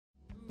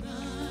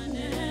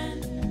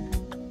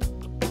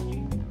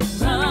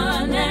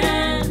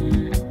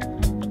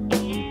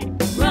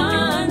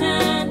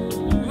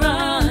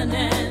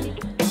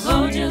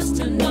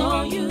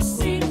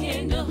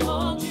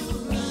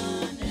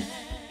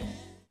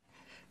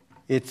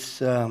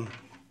It's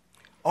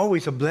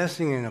always a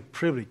blessing and a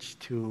privilege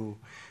to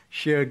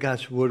share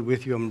God's Word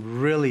with you.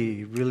 I'm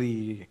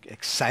really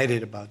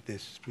excited about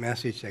this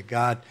message that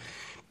God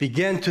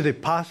began to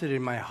deposit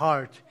in my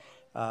heart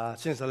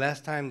since the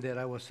last time that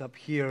I was up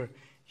here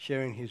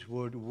sharing His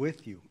Word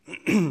with you.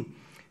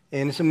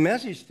 And it's a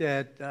message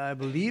that I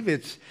believe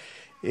it's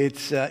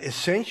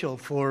essential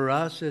for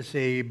us as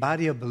a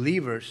body of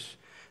believers,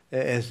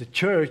 as a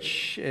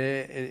church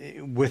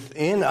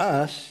within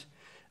us,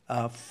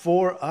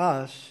 for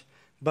us,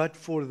 but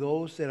for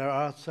those that are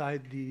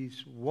outside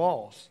these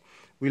walls.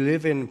 We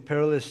live in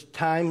perilous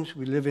times.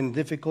 We live in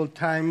difficult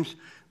times.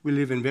 We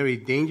live in very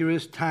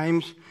dangerous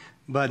times.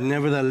 But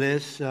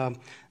nevertheless,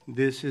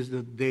 this is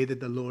the day that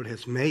the Lord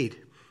has made.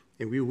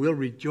 And we will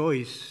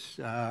rejoice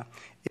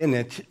in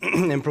it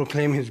and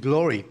proclaim His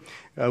glory.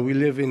 We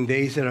live in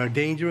days that are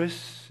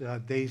dangerous,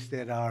 days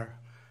that are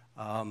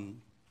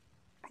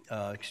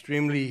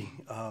extremely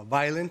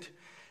violent.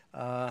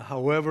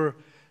 However,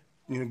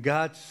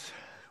 God's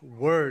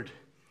Word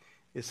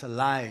is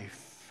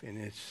alive, and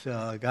it's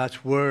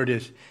God's Word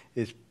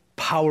is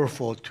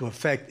powerful to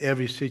affect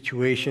every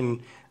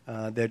situation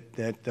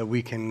that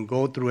we can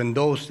go through, and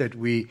those that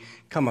we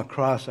come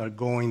across are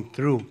going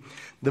through.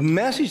 The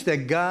message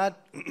that God,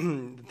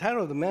 the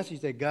title of the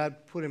message that God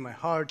put in my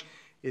heart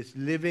is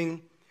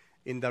Living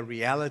in the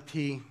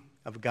Reality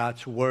of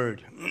God's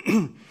Word.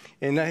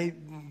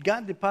 And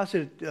God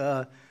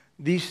deposited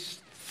these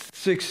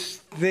 6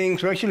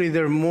 things, or actually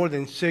there are more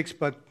than 6,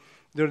 but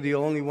they're the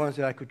only ones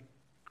that I could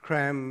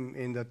cram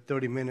in the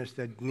 30 minutes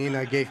that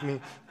Nina gave me.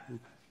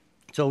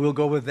 So we'll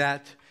go with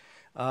that.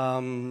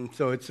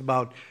 So it's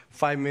about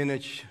 5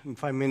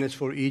 minutes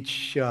for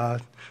each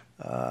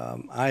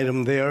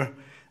item there.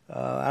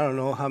 I don't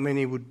know how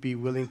many would be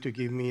willing to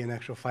give me an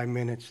extra 5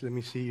 minutes. Let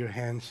me see your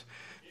hands.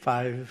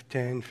 5,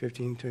 10,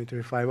 15, 20,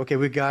 25. Okay,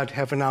 we got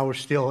half an hour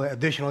still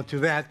additional to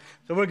that,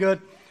 so we're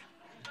good.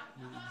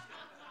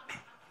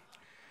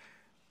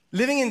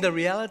 Living in the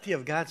reality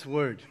of God's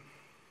Word.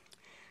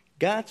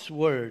 God's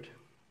Word,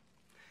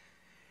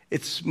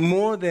 it's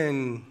more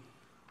than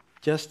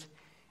just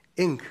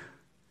ink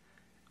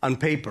on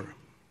paper.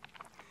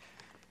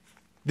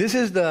 This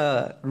is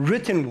the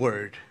written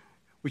Word,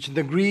 which in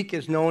the Greek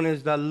is known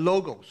as the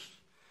Logos,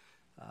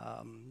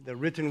 the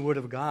written Word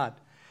of God.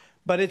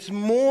 But it's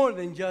more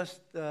than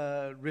just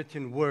the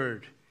written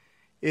Word.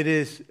 It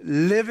is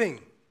living.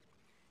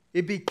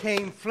 It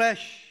became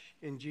flesh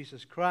in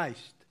Jesus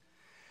Christ.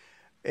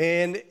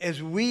 And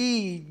as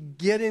we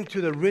get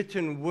into the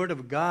written Word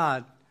of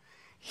God,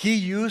 He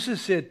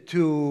uses it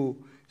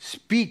to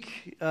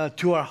speak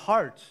to our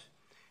hearts.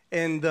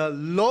 And the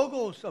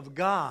Logos of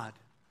God,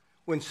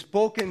 when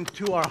spoken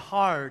to our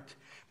heart,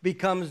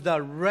 becomes the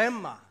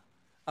Rhema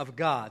of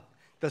God,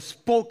 the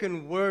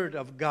spoken Word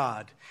of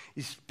God.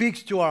 It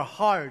speaks to our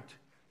heart,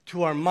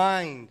 to our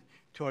mind,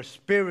 to our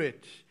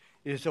spirit.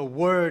 It is a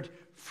word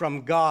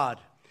from God.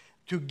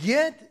 To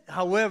get,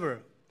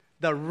 however,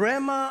 the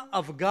Rhema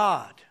of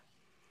God,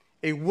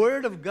 a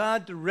word of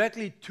God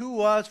directly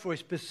to us for a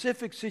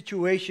specific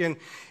situation,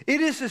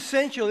 it is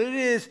essential, it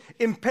is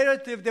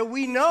imperative that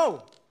we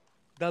know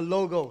the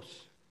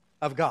Logos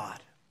of God.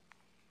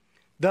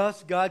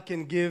 Thus, God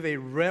can give a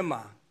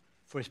Rhema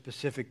for a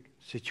specific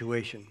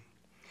situation.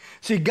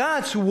 See,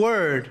 God's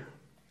Word,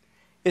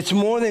 it's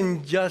more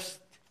than just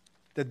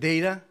the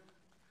data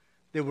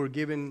that were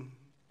given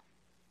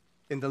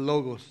in the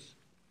Logos.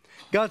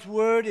 God's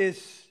Word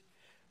is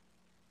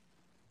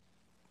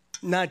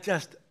not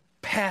just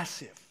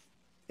passive.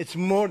 It's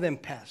more than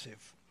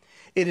passive.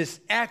 It is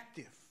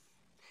active.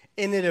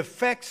 And it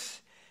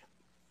affects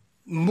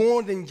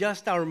more than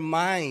just our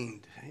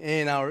mind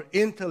and our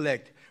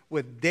intellect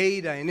with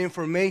data and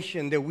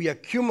information that we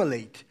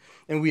accumulate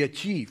and we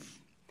achieve.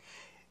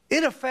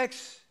 It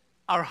affects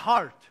our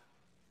heart.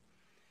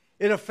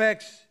 It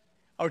affects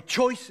our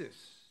choices.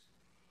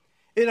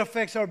 It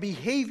affects our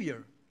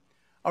behavior,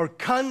 our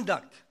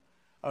conduct,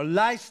 our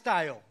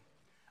lifestyle,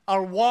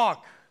 our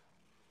walk.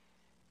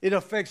 It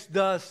affects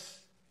thus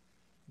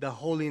the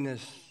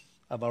holiness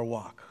of our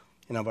walk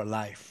and of our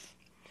life.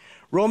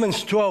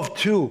 Romans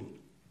 12:2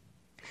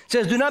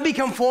 says, "Do not be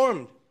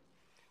conformed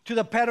to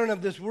the pattern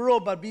of this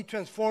world, but be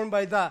transformed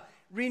by the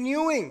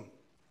renewing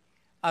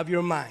of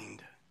your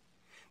mind.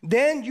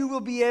 Then you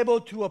will be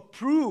able to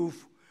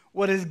approve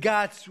what is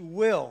God's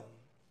will,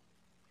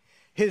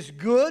 His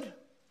good,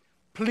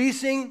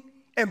 pleasing,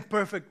 and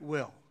perfect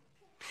will."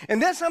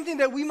 And that's something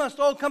that we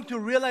must all come to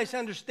realize,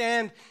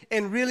 understand,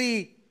 and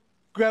really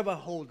grab a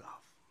hold of.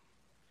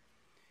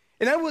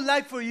 And I would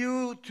like for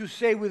you to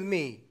say with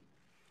me,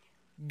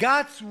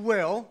 God's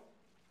will.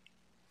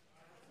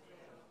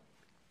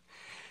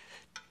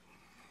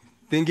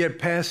 Then get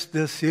past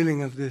the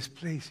ceiling of this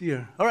place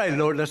here. All right,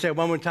 Lord, let's say it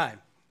one more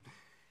time.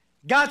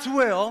 God's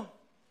will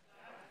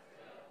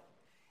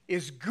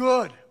is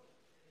good,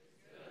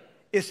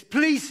 is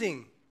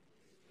pleasing,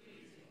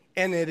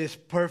 and it is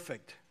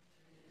perfect.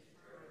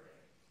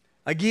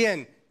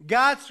 Again,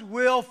 God's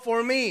will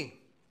for me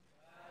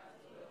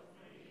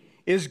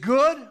is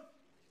good,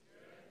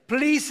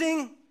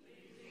 pleasing,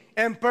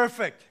 and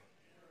perfect.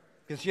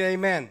 You can say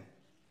amen.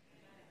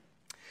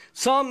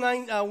 Psalm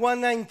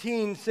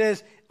 119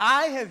 says,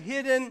 I have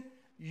hidden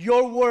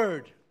your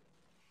word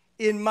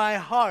in my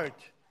heart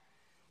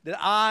that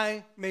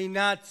I may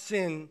not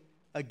sin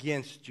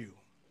against you.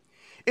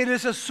 It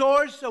is a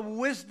source of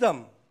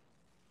wisdom.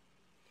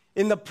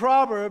 In the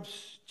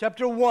Proverbs,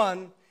 chapter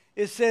 1,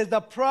 it says,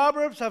 the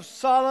Proverbs of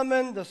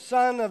Solomon, the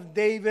son of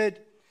David,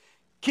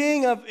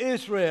 king of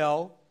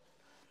Israel,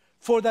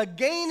 for the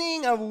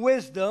gaining of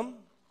wisdom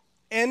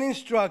and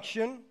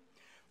instruction,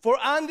 for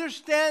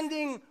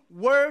understanding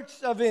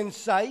words of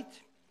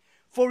insight,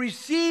 for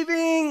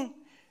receiving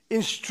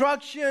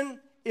instruction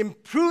in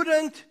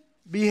prudent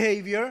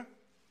behavior,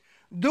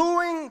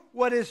 doing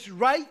what is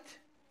right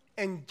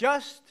and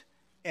just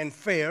and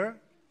fair,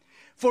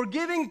 for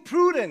giving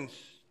prudence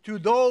to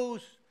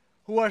those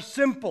who are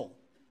simple.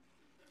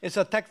 It's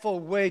a tactful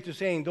way to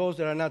saying those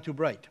that are not too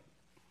bright.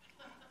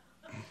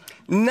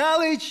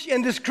 Knowledge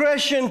and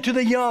discretion to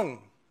the young.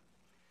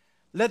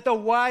 Let the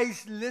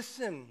wise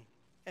listen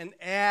and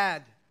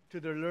add to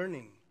their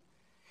learning.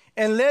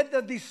 And let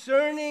the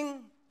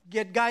discerning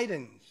get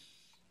guidance.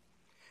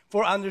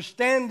 For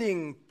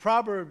understanding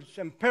proverbs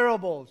and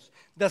parables,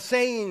 the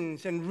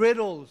sayings and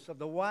riddles of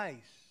the wise.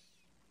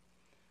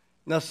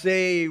 Now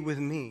say with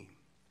me,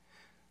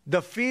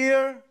 the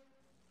fear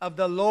of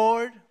the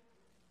Lord,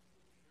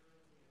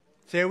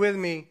 say with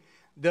me,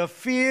 the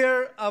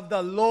fear of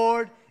the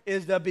Lord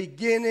is the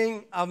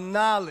beginning of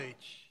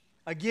knowledge.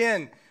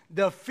 Again,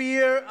 the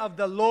fear of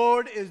the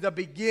Lord is the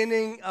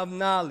beginning of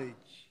knowledge.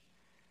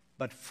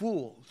 But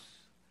fools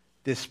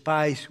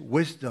despise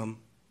wisdom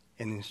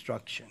and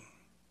instruction.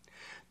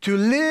 To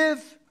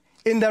live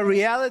in the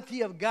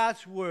reality of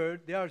God's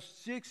word, there are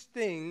 6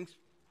 things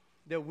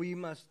that we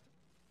must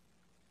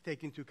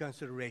take into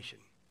consideration.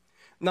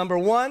 Number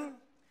 1,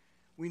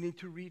 we need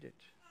to read it.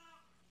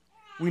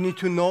 We need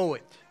to know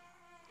it.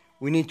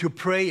 We need to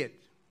pray it.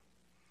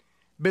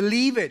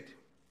 Believe it,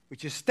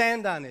 which is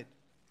stand on it.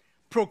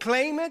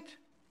 Proclaim it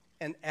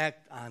and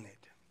act on it.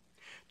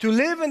 To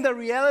live in the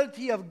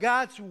reality of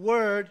God's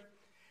word,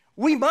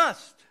 we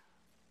must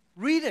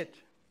read it.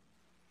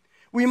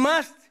 We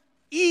must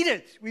eat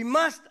it. We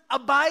must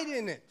abide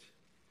in it.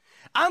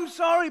 I'm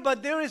sorry,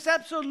 but there is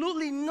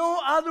absolutely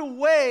no other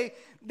way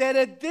that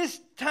at this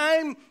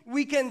time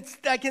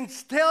I can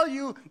tell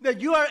you that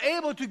you are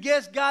able to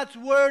get God's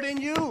word in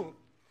you.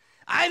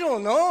 I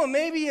don't know,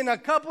 maybe in a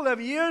couple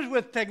of years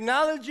with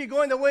technology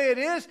going the way it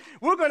is,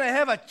 we're going to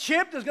have a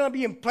chip that's going to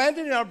be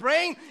implanted in our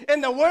brain,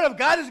 and the word of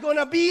God is going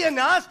to be in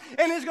us,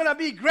 and it's going to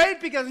be great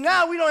because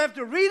now we don't have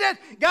to read it.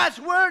 God's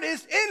word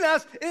is in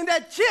us, in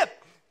that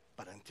chip.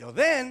 But until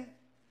then,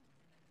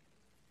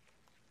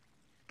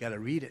 got to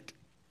read it.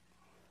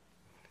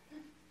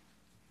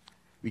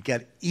 We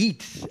got to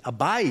eat,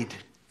 abide,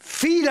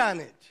 feed on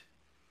it.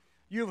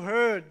 You've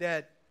heard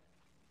that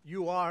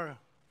you are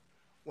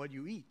what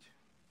you eat.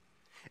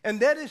 And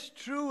that is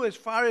true as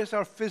far as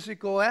our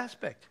physical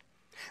aspect.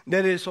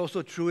 That is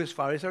also true as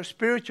far as our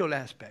spiritual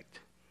aspect.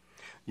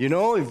 You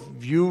know, if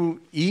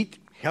you eat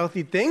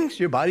healthy things,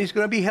 your body's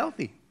going to be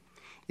healthy.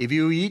 If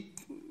you eat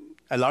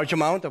a large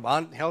amount of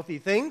unhealthy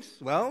things,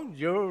 well,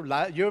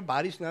 your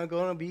body's not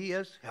going to be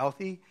as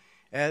healthy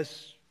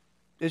as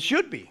it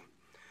should be.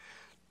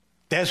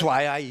 That's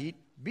why I eat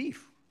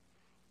beef,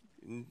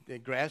 the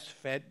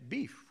grass-fed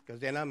beef, because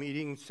then I'm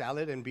eating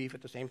salad and beef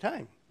at the same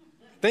time.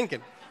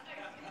 Thinking.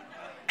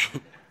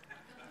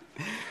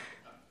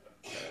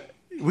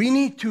 We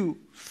need to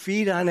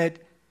feed on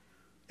it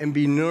and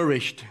be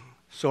nourished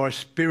so our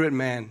spirit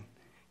man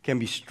can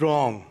be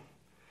strong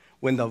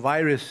when the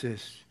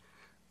viruses,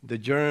 the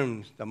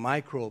germs, the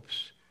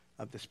microbes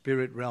of the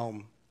spirit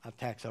realm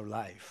attacks our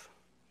life.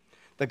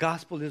 The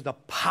gospel is the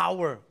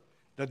power,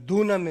 the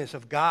dunamis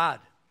of God.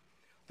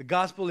 The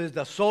gospel is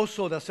the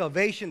sozo, the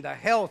salvation, the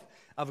health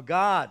of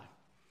God.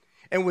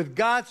 And with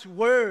God's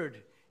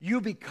word, you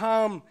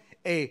become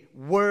a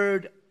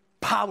word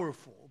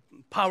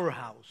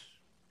powerhouse.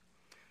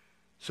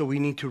 So we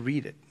need to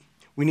read it.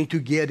 We need to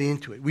get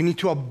into it. We need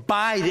to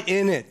abide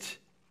in it.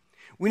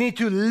 We need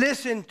to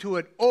listen to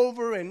it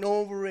over and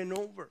over and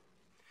over.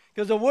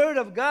 Because the word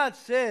of God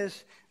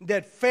says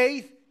that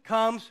faith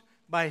comes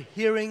by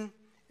hearing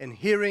and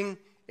hearing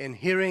and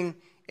hearing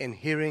and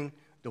hearing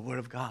the word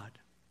of God.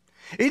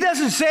 It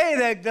doesn't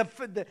say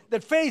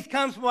that faith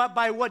comes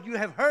by what you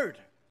have heard.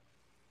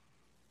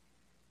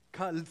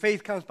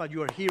 Faith comes by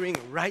your hearing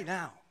right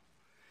now.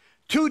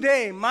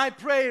 Today, my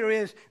prayer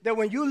is that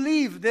when you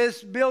leave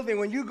this building,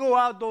 when you go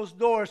out those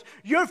doors,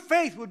 your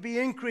faith would be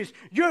increased.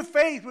 Your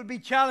faith would be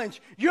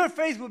challenged. Your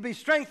faith would be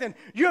strengthened.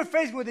 Your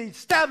faith would be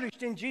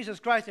established in Jesus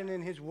Christ and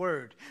in his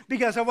word.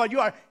 Because of what you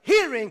are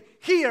hearing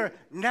here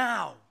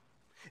now.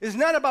 It's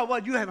not about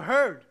what you have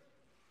heard.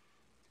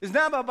 It's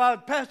not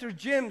about Pastor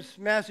Jim's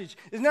message.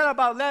 It's not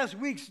about last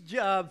week's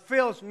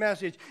Phil's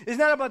message. It's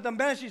not about the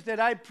message that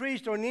I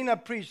preached or Nina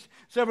preached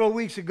several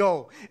weeks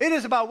ago. It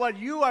is about what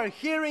you are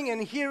hearing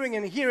and hearing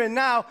and hearing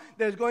now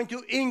that is going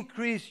to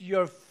increase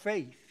your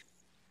faith.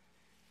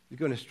 It's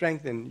going to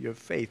strengthen your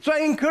faith. So I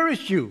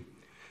encourage you,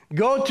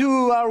 Go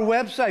to our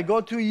website,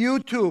 go to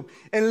YouTube,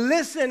 and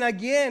listen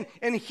again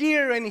and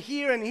hear and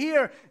hear and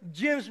hear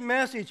Jim's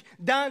message,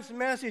 Don's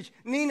message,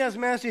 Nina's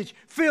message,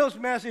 Phil's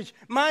message,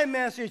 my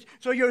message.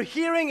 So you're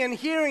hearing and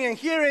hearing and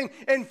hearing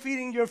and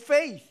feeding your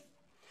faith.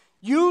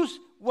 Use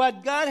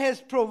what God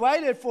has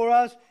provided for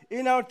us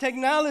in our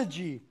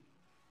technology.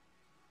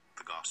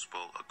 The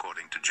Gospel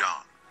according to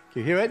John.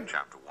 Can you hear it?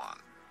 Chapter 1.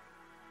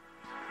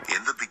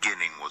 In the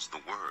beginning was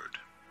the Word,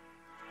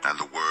 and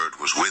the Word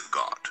was with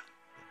God,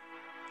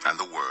 and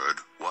the Word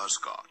was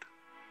God.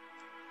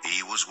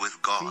 He was with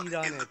God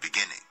in the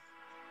beginning.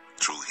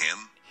 Through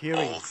him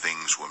all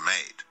things were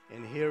made.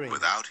 And hearing.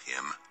 Without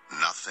him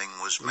nothing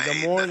was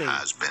made that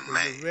has been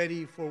made.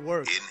 Ready for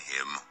work. In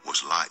him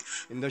was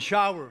life. In the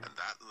shower. And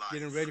that life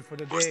getting ready for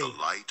the day. Was the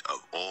light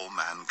of all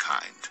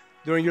mankind.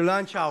 During your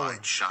lunch hour. The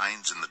light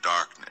shines in the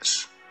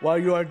darkness. While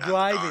you are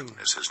driving. And the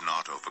darkness has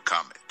not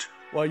overcome it.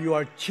 While you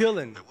are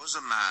chilling. There was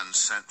a man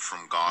sent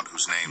from God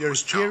whose name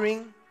was John.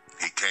 Hearing.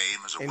 He came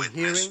as a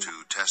witness to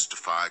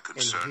testify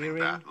concerning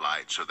that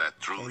light, so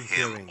that through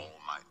him all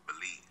might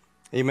believe.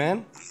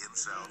 Amen? He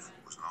himself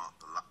was not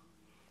the light.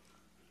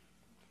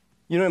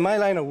 You know, in my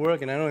line of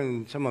work, and I know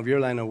in some of your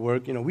line of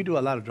work, you know, we do a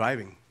lot of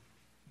driving.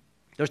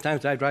 There's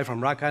times I drive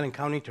from Rock Island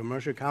County to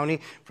Mercer County,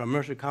 from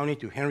Mercer County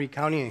to Henry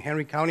County, and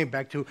Henry County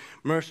back to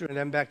Mercer, and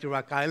then back to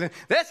Rock Island.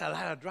 That's a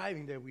lot of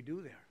driving that we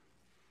do there.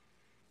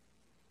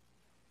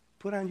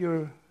 Put on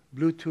your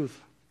Bluetooth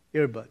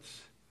earbuds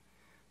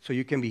so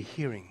you can be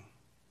hearing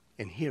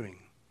and hearing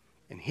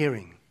and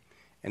hearing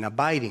and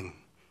abiding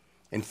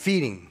and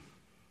feeding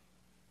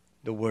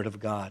the Word of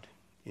God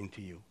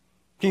into you.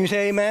 Can you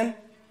say amen? Amen.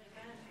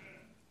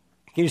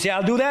 Can you say,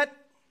 I'll do that?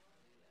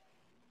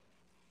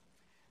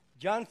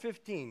 John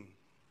 15.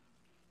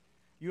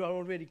 You are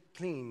already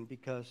clean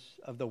because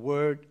of the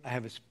word I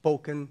have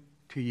spoken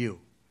to you.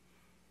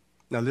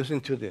 Now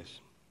listen to this.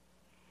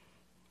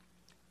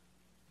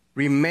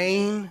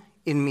 Remain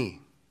in me.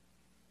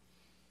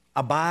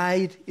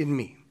 Abide in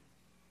me.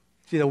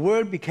 See, the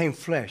Word became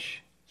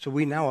flesh, so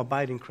we now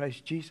abide in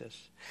Christ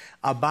Jesus.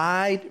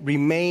 Abide,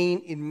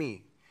 remain in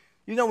me.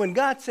 You know, when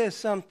God says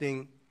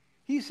something,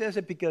 he says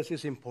it because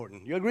it's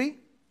important. You agree?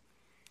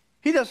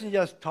 He doesn't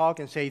just talk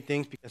and say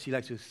things because he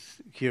likes to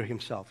hear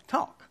himself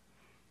talk.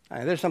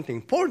 There's something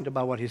important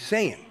about what he's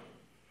saying.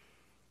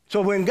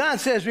 So when God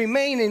says,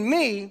 remain in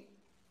me,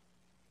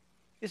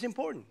 it's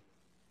important.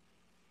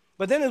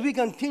 But then as we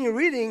continue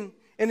reading,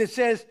 and it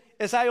says,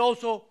 as I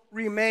also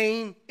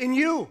remain in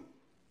you.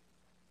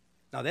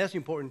 Now that's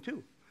important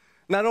too.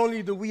 Not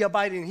only do we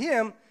abide in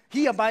him,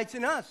 he abides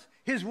in us.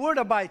 His word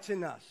abides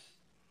in us.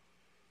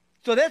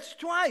 So that's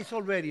twice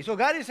already. So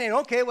God is saying,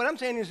 okay, what I'm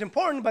saying is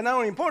important, but not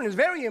only important, it's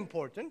very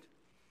important.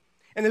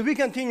 And as we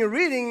continue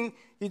reading,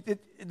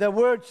 the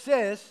word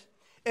says,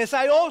 as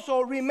I also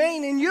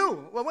remain in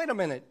you. Well, wait a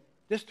minute.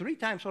 There's 3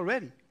 times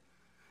already.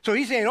 So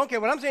he's saying, okay,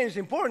 what I'm saying is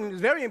important,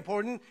 it's very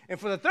important, and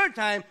for the 3rd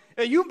time,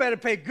 you better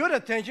pay good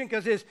attention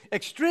because it's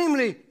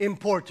extremely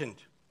important.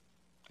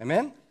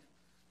 Amen?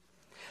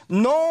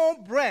 No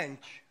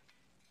branch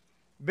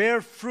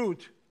bear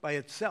fruit by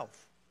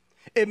itself.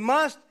 It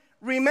must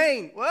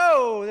remain.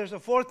 Whoa, there's a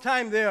 4th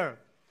time there.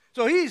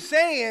 So he's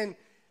saying,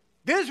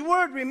 this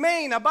word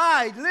remain,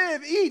 abide,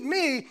 live, eat,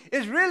 me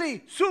is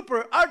really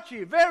super,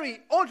 archy,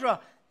 very,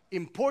 ultra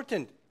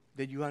important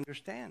that you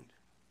understand.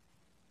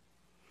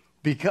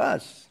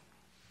 Because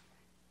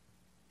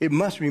it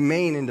must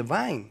remain in the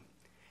vine.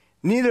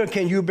 Neither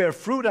can you bear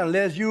fruit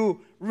unless you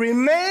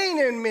remain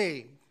in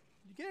me.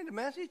 You get the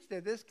message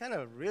that this kind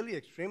of really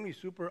extremely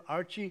super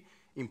archy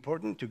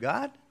important to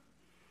God?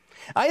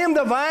 I am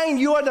the vine,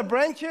 you are the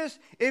branches.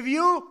 If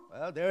you,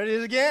 well, there it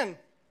is again.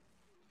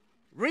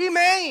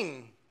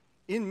 Remain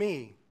in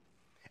me,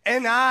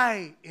 and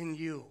I in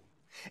you.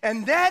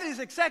 And that is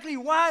exactly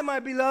why,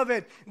 my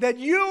beloved, that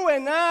you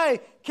and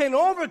I can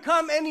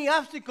overcome any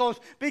obstacles,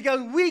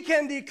 because we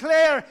can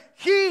declare,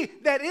 he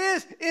that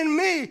is in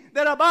me,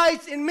 that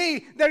abides in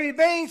me, that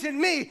remains in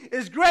me,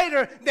 is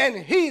greater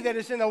than he that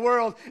is in the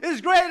world, is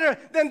greater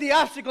than the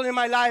obstacle in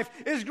my life,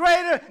 is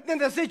greater than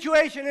the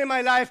situation in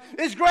my life,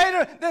 is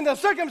greater than the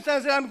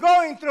circumstance that I'm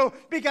going through,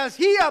 because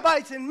he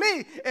abides in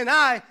me and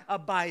I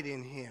abide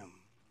in him.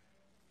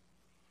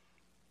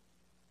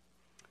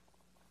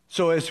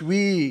 So as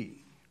we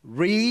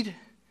read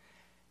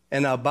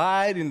and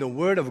abide in the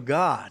Word of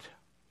God,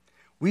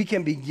 we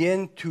can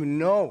begin to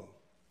know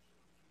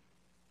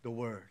the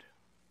Word.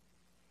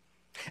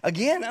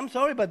 Again, I'm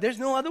sorry, but there's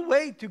no other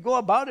way to go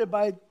about it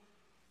by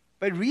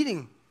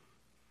reading.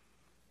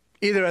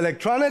 Either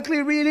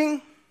electronically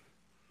reading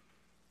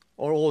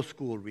or old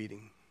school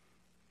reading.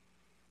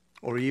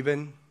 Or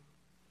even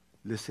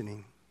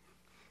listening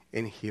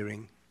and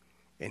hearing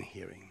and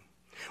hearing.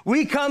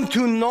 We come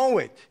to know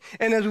it.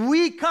 And as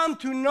we come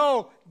to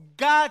know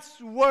God's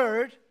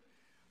Word,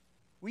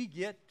 we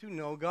get to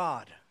know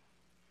God.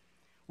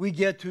 We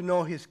get to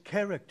know His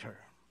character,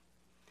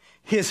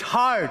 His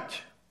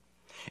heart,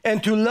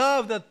 and to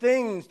love the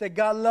things that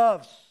God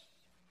loves.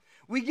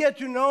 We get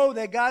to know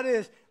that God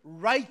is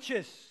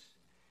righteous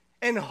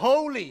and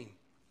holy.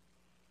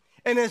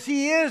 And as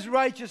he is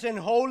righteous and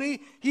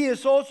holy, he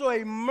is also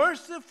a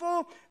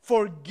merciful,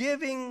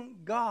 forgiving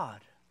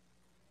God.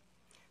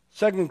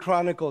 2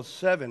 Chronicles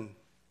 7,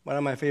 one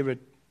of my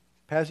favorite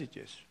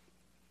passages.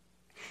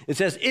 It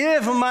says,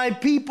 if my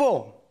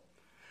people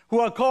who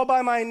are called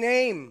by my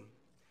name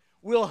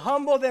will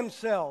humble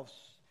themselves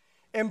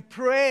and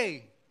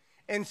pray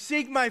and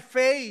seek my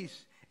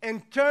face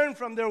and turn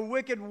from their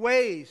wicked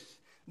ways,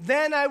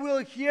 then I will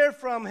hear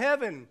from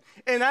heaven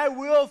and I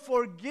will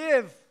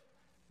forgive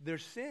their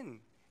sin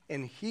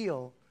and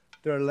heal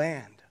their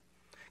land.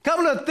 A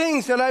couple of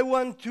things that I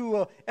want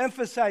to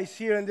emphasize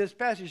here in this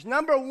passage.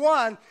 Number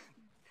one,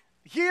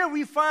 here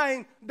we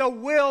find the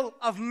will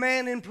of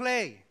man in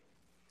play.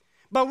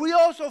 But we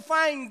also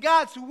find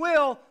God's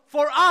will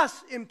for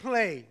us in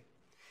play.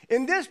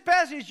 In this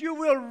passage you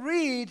will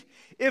read,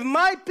 if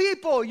my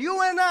people,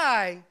 you and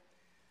I,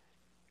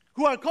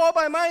 who are called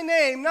by my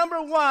name,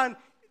 number one,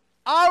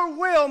 our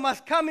will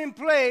must come in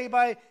play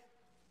by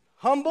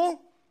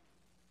humble,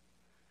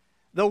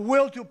 the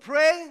will to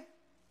pray,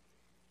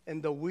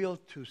 and the will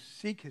to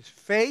seek his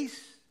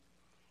face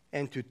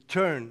and to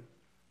turn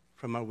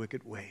from our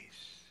wicked ways.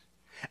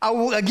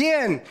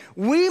 Again,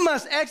 we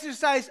must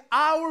exercise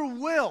our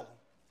will,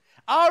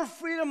 our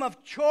freedom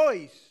of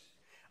choice,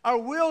 our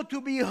will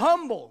to be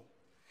humble,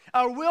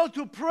 our will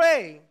to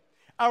pray,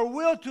 our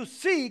will to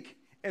seek,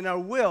 and our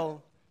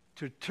will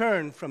to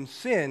turn from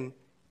sin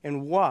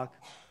and walk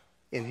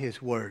in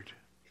his word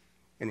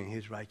and in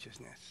his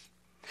righteousness.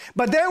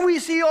 But then we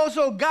see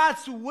also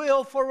God's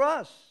will for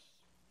us.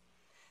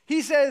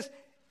 He says,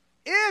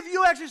 if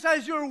you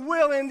exercise your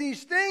will in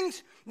these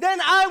things, then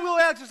I will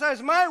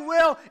exercise my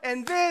will,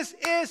 and this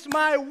is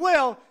my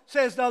will,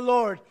 says the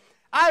Lord.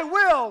 I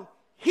will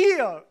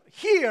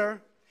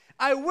hear,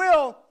 I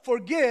will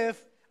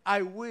forgive,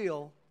 I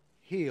will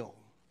heal.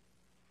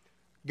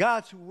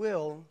 God's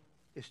will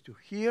is to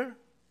hear,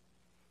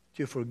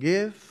 to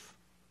forgive,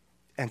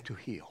 and to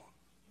heal.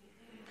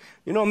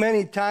 You know,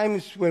 many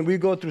times when we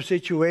go through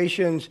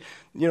situations,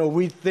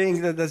 we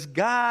think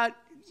that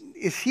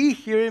is he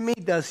hearing me?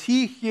 Does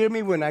he hear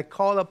me when I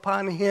call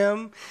upon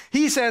him?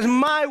 He says,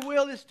 my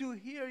will is to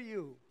hear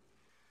you.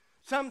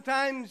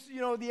 Sometimes,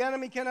 the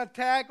enemy can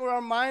attack, or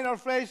our mind, our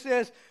flesh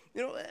says,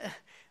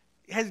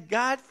 has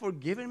God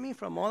forgiven me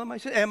from all of my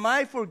sins? Am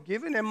I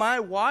forgiven? Am I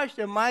washed?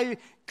 Am I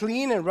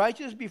clean and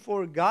righteous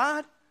before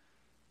God?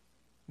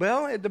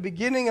 Well, at the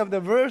beginning of the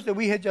verse that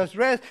we had just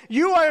read,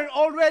 you are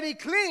already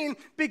clean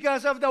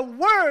because of the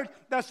word,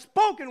 the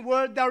spoken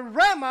word, the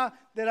rhema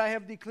that I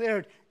have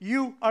declared.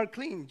 You are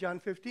clean, John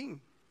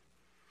 15.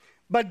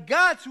 But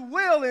God's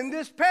will in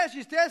this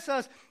passage tells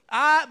us,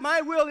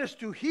 my will is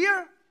to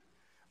hear,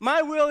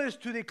 my will is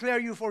to declare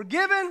you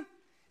forgiven,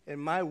 and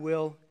my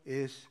will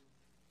is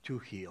to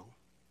heal.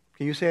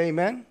 Can you say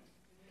amen?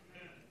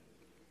 Amen.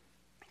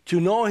 To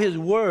know his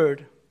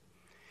word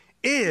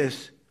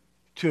is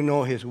to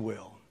know his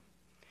will.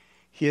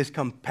 He is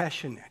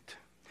compassionate.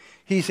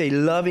 He's a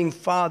loving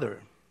father.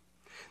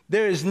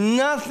 There is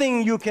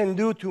nothing you can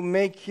do to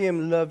make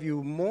him love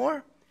you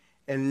more,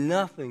 and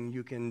nothing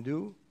you can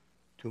do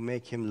to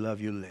make him love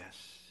you less.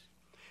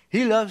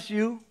 He loves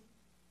you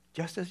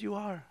just as you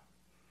are,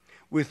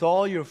 with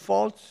all your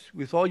faults,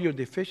 with all your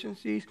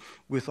deficiencies,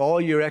 with all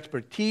your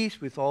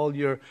expertise, with all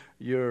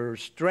your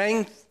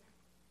strength,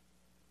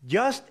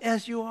 just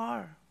as you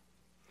are,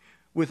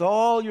 with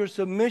all your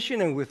submission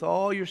and with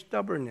all your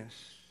stubbornness.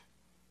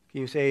 Can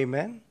you say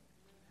amen?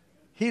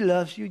 He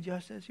loves you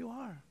just as you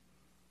are.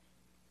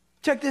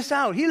 Check this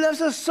out. He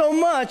loves us so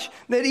much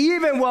that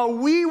even while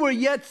we were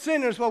yet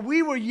sinners, while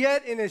we were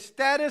yet in a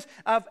status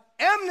of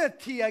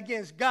enmity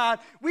against God,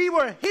 we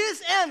were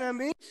his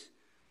enemies,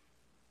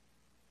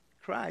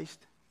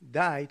 Christ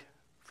died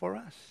for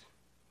us.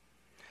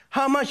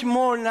 How much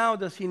more now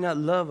does he not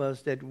love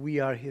us that we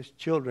are his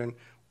children,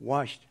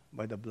 washed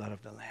by the blood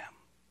of the Lamb?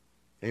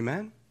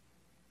 Amen?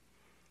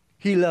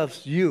 He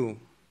loves you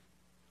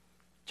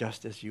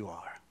just as you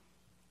are.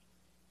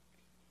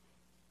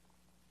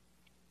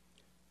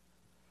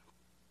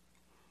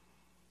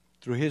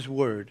 Through his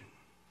word,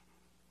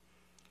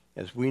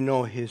 as we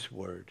know his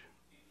word,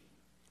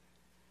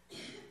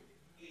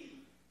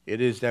 it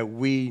is that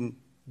we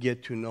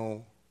get to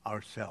know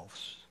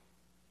ourselves.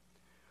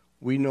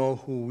 We know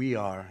who we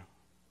are,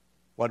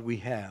 what we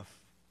have,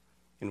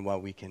 and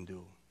what we can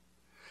do.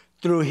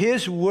 Through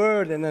his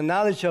word and the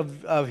knowledge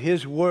of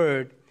his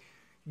word,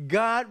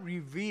 God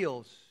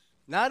reveals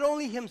not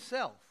only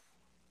himself,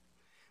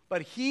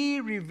 but he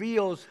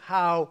reveals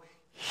how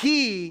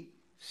he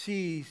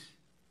sees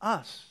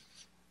us.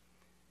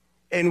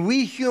 And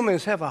we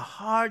humans have a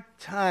hard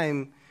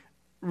time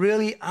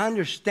really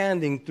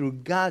understanding through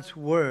God's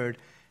word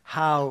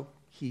how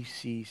he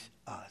sees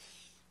us.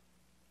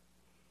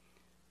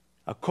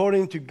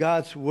 According to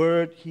God's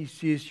word, he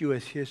sees you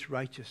as his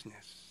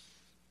righteousness.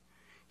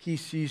 He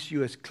sees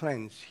you as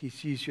cleansed. He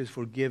sees you as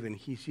forgiven.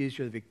 He sees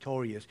you as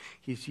victorious.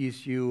 He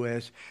sees you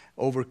as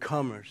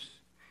overcomers.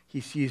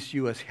 He sees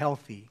you as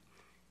healthy.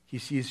 He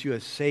sees you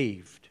as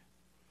saved.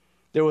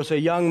 There was a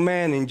young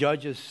man in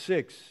Judges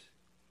 6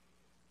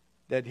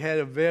 that had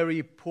a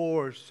very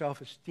poor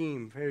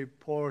self-esteem, very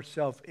poor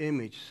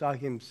self-image, saw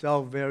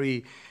himself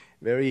very,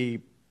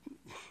 very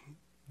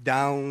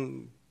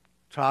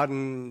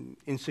downtrodden,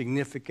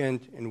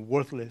 insignificant, and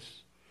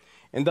worthless.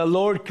 And the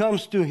Lord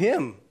comes to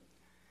him.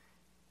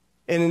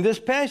 And in this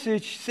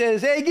passage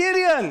says, hey,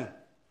 Gideon,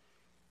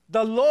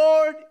 the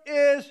Lord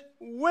is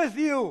with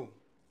you,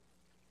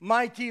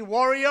 mighty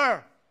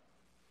warrior.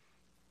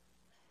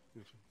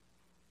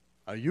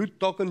 Are you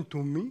talking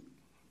to me?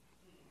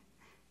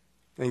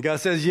 And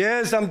God says,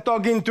 yes, I'm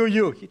talking to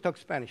you. He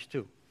talks Spanish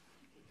too.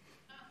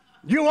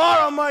 You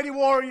are a mighty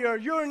warrior.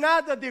 You're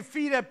not a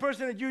defeated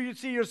person that you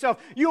see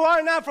yourself. You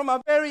are not from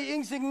a very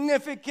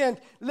insignificant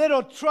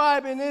little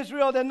tribe in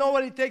Israel that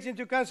nobody takes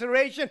into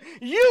consideration.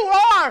 You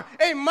are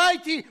a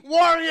mighty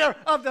warrior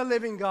of the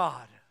living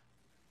God.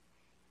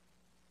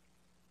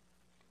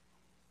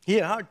 He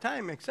had a hard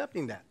time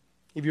accepting that,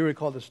 if you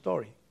recall the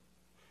story.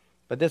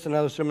 But that's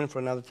another sermon for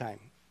another time.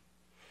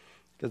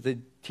 Because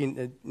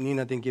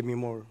Nina didn't give me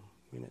more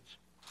minutes.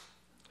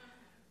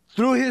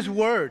 Through his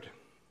word,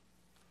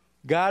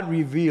 God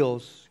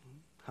reveals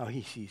how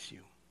he sees you.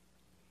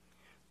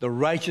 The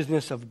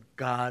righteousness of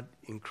God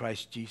in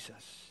Christ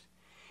Jesus.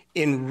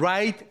 In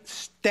right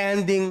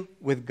standing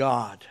with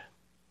God.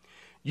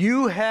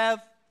 You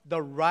have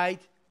the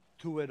right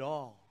to it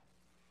all.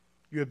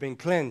 You have been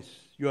cleansed.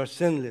 You are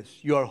sinless.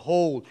 You are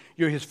whole.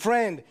 You're his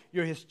friend.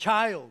 You're his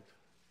child.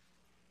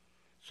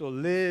 So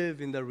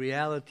live in the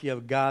reality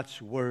of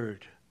God's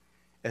word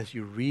as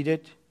you read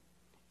it,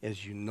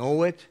 as you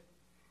know it,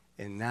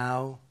 and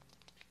now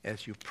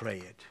as you pray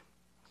it.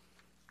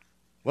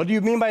 What do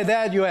you mean by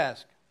that, you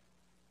ask?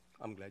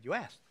 I'm glad you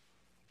asked.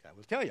 I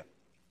will tell you.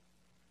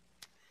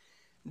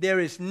 There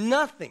is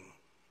nothing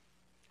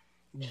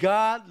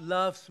God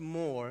loves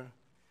more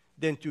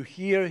than to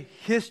hear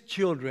his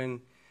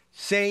children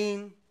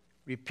saying,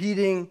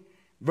 repeating,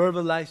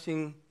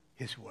 verbalizing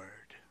his word.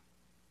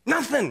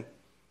 Nothing.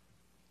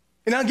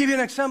 And I'll give you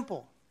an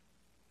example.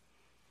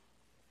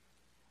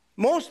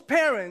 Most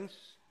parents,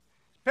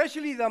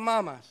 especially the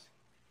mamas,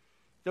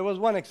 there was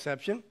one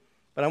exception,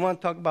 but I want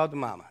to talk about the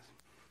mamas.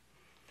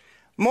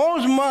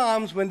 Most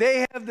moms, when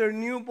they have their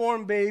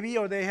newborn baby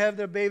or they have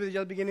their baby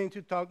just beginning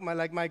to talk,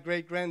 like my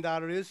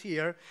great-granddaughter is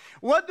here,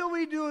 what do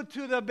we do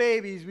to the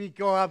babies? We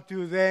go up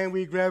to them,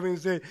 we grab them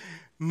and say,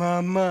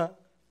 Mama,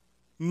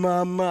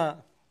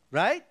 Mama,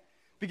 right?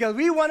 Because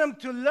we want them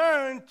to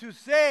learn to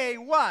say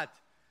what?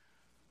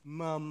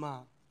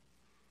 Mama.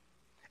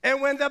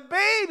 And when the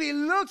baby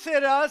looks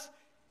at us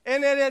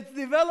and at its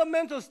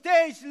developmental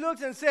stage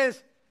looks and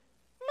says,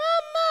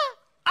 Mama,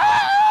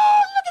 oh,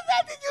 look at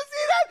that, did you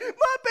see that?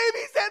 My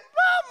baby said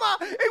Mama.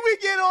 And we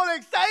get all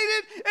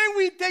excited and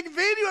we take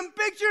video and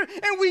picture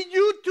and we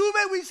YouTube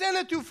it, we send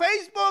it to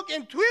Facebook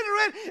and Twitter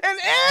it, and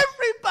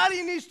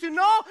everybody needs to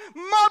know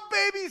my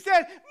baby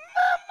said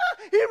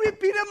Mama. He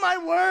repeated my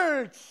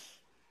words.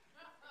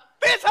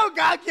 That's how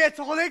God gets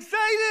all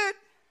excited.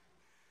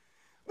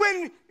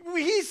 When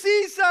he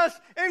sees us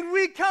and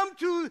we come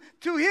to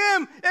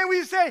him and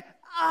we say,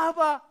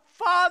 Abba,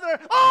 Father,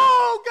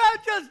 oh, God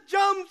just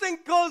jumps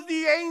and calls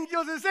the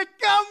angels and says,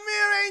 come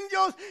here,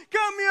 angels,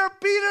 come here,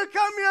 Peter,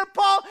 come here,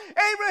 Paul,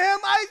 Abraham,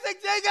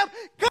 Isaac, Jacob,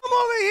 come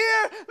over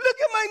here, look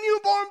at my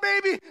newborn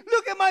baby,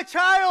 look at my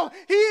child.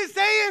 He is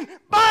saying,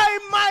 by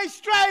my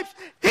stripes,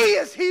 he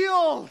is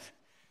healed.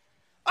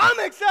 I'm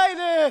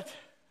excited.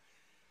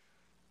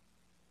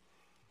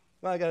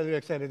 Well, I got to be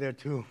excited there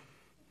too.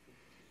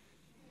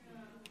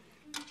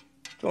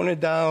 Tone it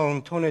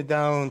down,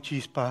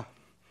 chispa.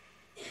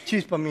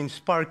 Chispa means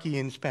sparky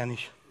in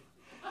Spanish.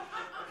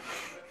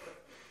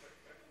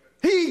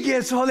 He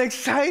gets all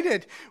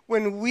excited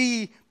when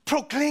we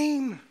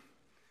proclaim,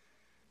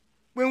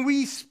 when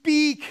we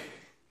speak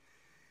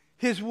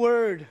his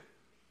word.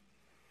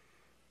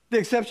 The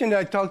exception that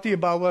I talked to you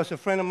about was a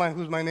friend of mine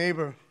who's my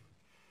neighbor.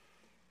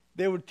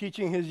 They were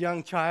teaching his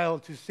young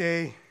child to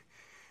say,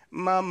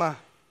 Mama.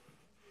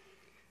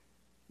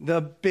 The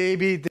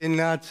baby did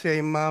not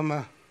say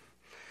Mama.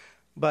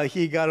 But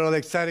he got all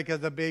excited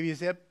because the baby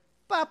said,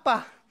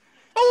 Papa.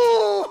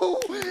 Oh,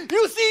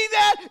 you see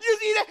that? You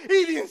see that?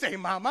 He didn't say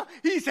Mama.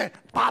 He said,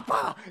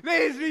 Papa.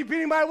 He's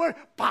repeating my word,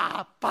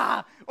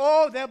 Papa.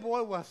 Oh, that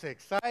boy was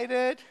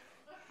excited.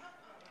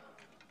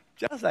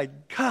 Just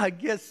like God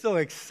gets so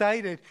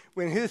excited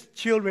when his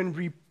children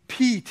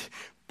repeat,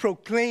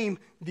 proclaim,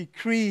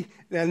 decree,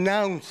 and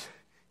announce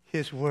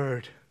his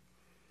word.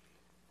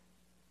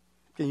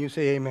 Can you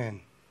say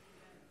amen?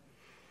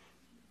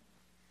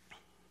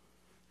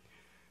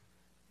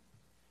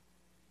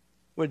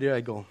 Where did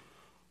I go?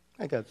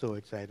 I got so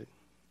excited.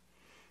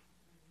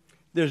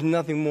 There's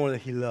nothing more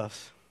that he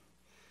loves.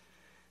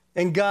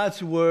 And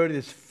God's word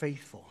is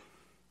faithful.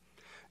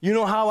 You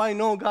know how I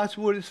know God's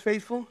word is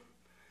faithful?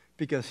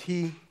 Because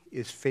he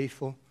is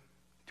faithful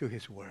to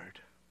his word.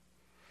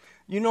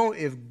 You know,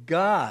 if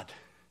God,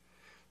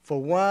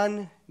 for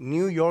 1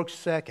 New York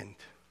second,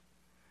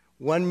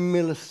 1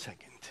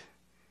 millisecond,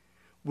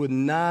 would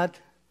not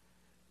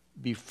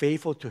be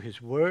faithful to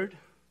his word,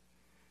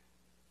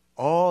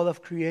 all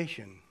of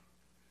creation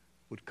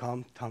would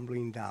come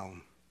tumbling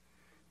down,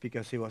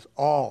 because it was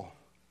all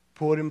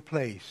put in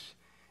place.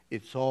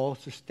 It's all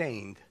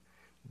sustained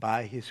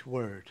by his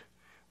word,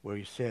 where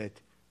he said,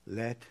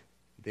 let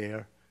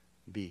there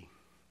be.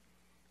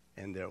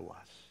 And there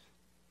was.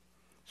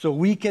 So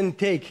we can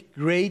take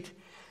great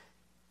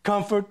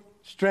comfort,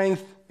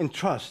 strength, and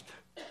trust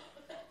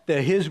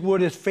that his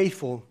word is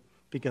faithful,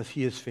 because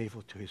he is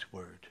faithful to his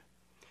word.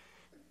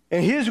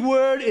 And his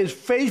word is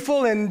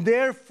faithful, and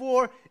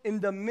therefore,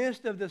 in the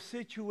midst of the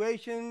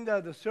situation,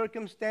 of the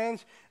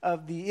circumstance,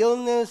 of the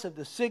illness, of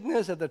the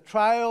sickness, of the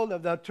trial,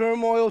 of the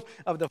turmoil,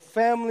 of the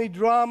family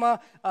drama,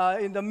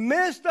 in the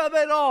midst of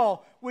it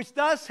all, which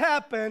does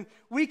happen,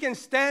 we can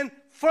stand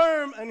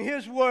firm in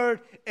his word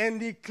and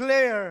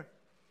declare,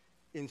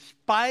 in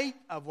spite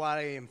of what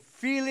I am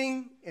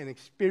feeling and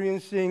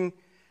experiencing,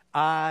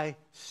 I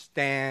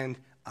stand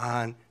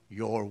on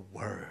your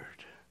word.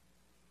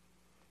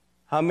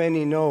 How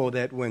many know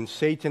that when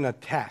Satan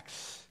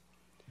attacks,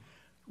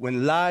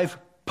 when life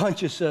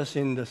punches us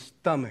in the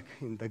stomach,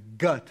 in the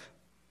gut,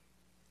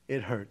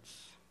 it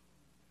hurts?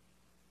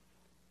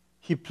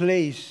 He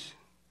plays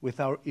with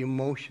our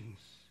emotions,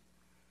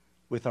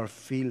 with our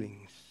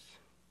feelings.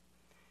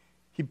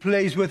 He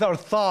plays with our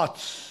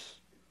thoughts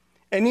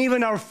and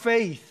even our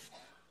faith.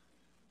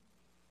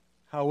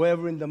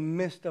 However, in the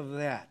midst of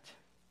that,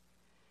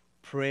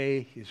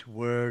 pray his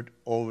word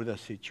over the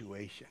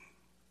situation.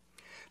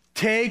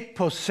 Take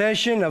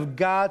possession of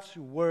God's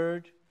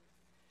word,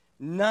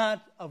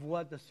 not of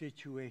what the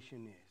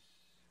situation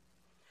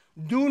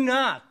is. Do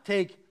not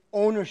take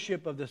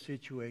ownership of the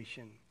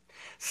situation.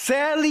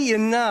 Sadly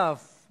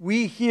enough,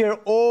 we hear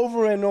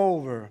over and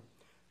over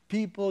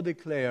people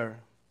declare,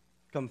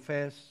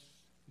 confess,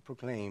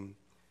 proclaim,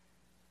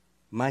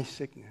 my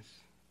sickness,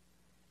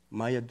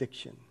 my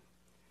addiction,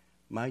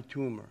 my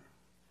tumor,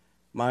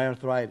 my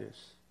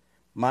arthritis,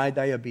 my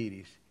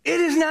diabetes, it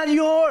is not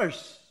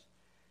yours.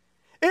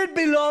 It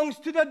belongs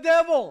to the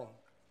devil.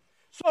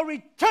 So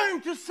return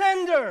to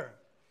sender.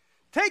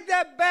 Take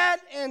that bat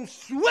and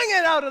swing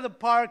it out of the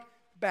park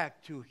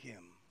back to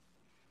him.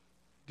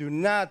 Do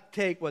not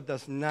take what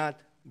does not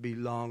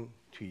belong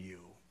to you.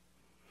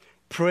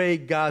 Pray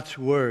God's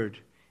word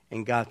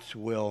and God's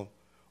will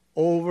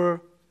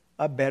over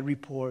a bad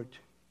report.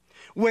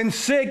 When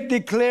sick,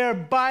 declare,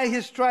 by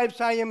his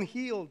stripes I am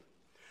healed.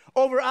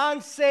 Over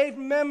unsaved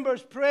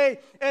members, pray,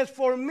 as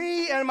for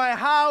me and my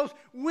house,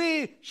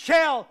 we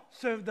shall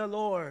serve the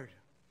Lord.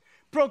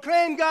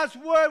 Proclaim God's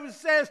word, which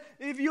says,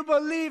 if you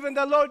believe in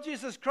the Lord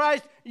Jesus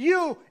Christ,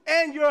 you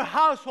and your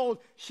household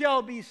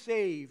shall be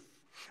saved.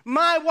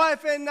 My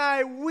wife and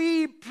I,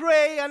 we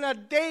pray on a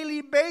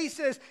daily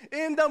basis,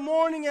 in the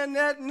morning and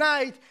at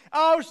night,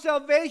 our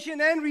salvation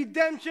and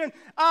redemption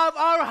of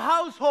our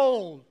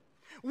household.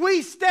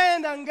 We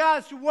stand on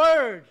God's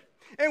word.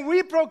 And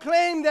we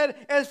proclaim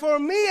that as for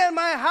me and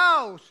my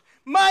house,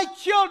 my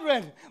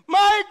children,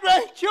 my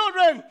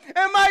grandchildren,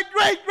 and my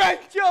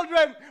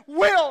great-grandchildren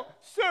will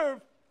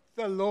serve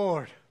the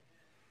Lord.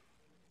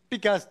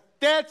 Because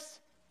that's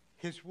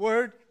his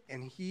word,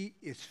 and he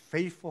is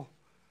faithful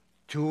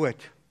to it.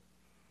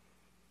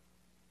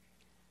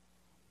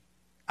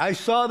 I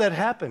saw that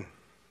happen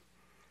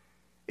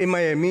in my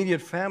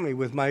immediate family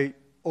with my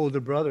older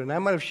brother, and I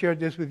might have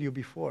shared this with you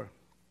before.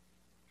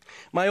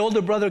 My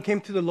older brother came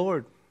to the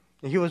Lord.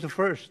 And he was the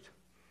first.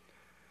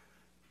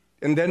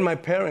 And then my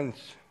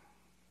parents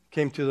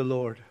came to the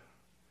Lord.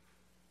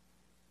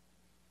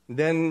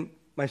 Then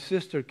my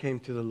sister came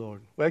to the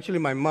Lord. Well, actually,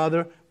 my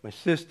mother, my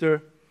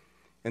sister,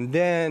 and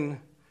then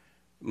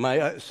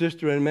my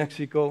sister in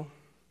Mexico.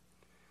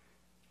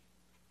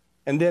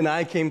 And then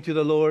I came to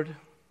the Lord.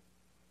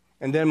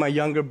 And then my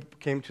younger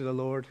came to the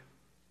Lord.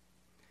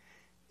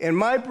 And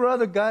my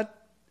brother got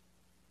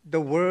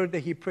the word that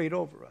he prayed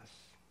over us.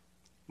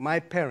 My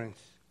parents,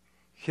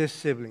 his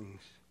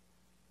siblings,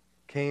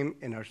 came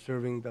and are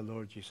serving the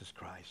Lord Jesus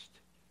Christ.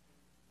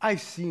 I've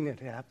seen it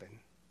happen.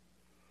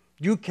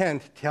 You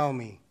can't tell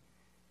me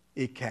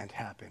it can't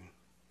happen.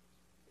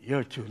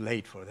 You're too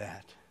late for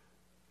that.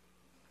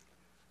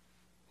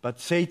 But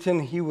Satan,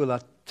 he will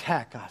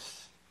attack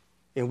us,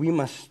 and we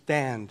must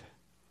stand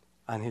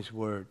on his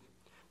word.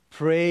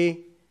 Pray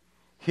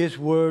his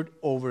word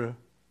over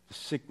the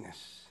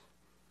sickness,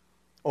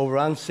 over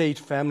unsaved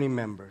family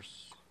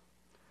members.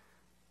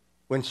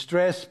 When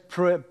stress,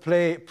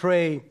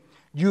 pray,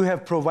 you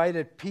have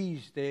provided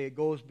peace that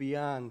goes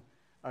beyond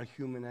our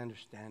human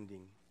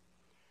understanding.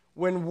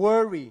 When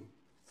worry,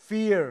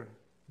 fear,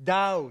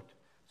 doubt,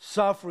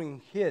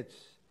 suffering hits,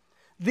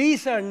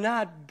 these are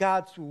not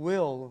God's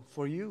will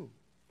for you.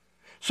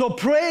 So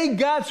pray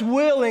God's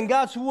will and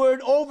God's word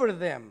over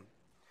them.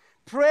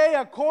 Pray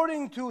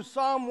according to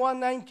Psalm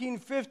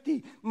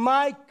 119:50.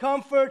 My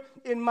comfort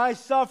in my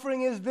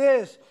suffering is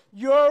this: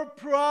 your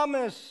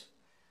promise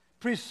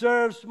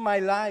preserves my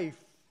life.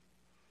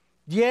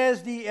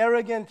 Yes, the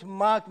arrogant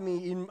mock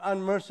me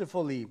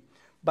unmercifully,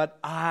 but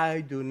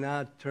I do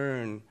not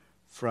turn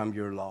from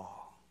your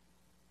law.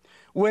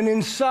 When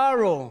in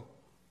sorrow,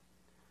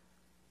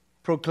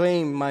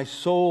 proclaim, my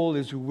soul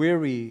is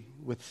weary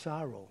with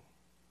sorrow.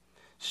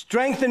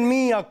 Strengthen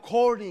me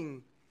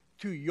according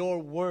to your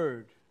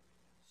word.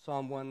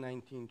 Psalm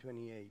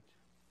 119:28.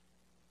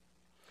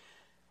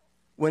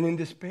 When in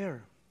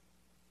despair,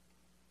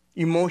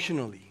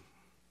 emotionally,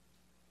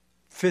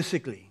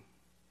 physically,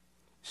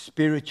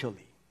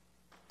 spiritually.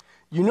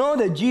 You know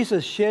that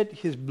Jesus shed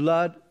his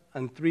blood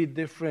on 3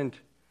 different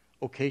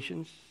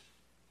occasions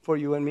for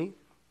you and me?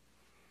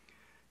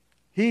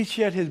 He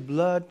shed his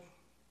blood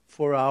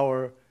for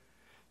our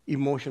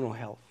emotional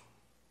health,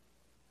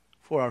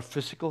 for our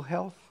physical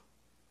health,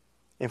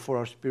 and for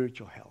our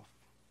spiritual health.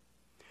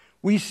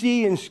 We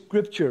see in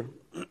Scripture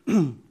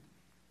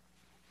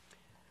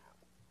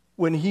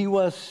when he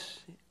was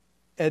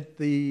at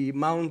the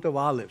Mount of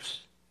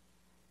Olives,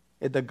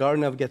 at the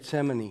Garden of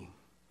Gethsemane,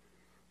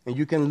 and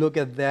you can look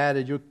at that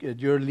at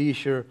your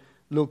leisure,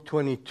 Luke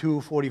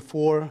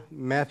 22:44,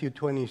 Matthew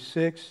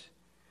 26,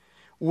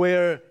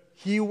 where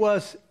he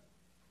was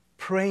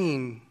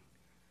praying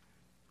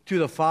to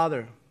the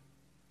Father,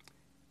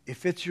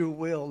 if it's your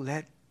will,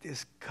 let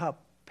this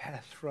cup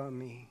pass from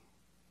me.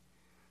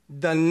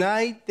 The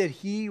night that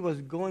he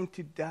was going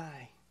to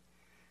die,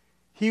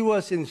 he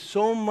was in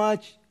so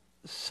much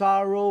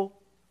sorrow,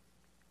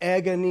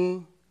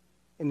 agony,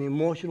 and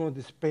emotional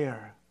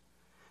despair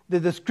that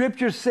the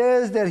Scripture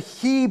says that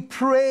he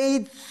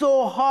prayed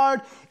so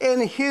hard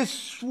and his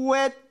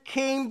sweat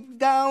came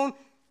down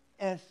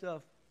as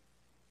of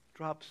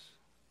drops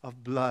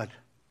of blood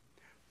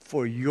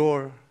for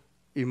your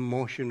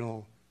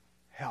emotional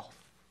health.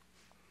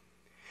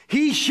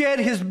 He shed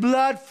his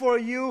blood for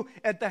you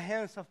at the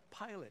hands of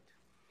Pilate,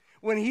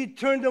 when he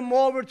turned him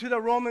over to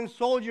the Roman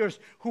soldiers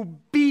who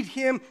beat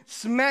him,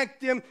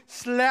 smacked him,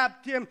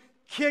 slapped him,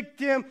 kicked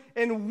him,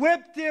 and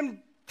whipped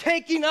him,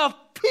 taking off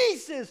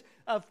pieces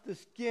of the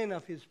skin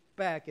of his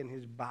back and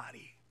his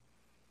body.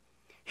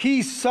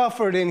 He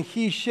suffered and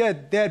he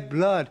shed that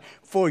blood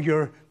for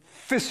your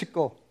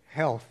physical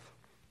health.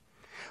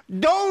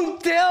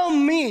 Don't tell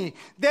me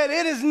that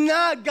it is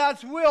not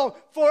God's will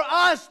for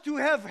us to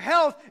have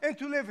health and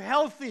to live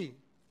healthy.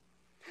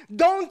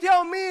 Don't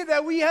tell me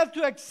that we have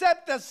to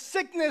accept the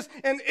sickness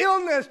and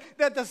illness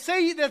that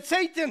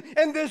Satan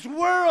and this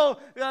world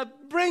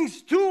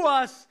brings to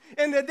us,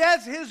 and that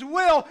that's his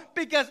will,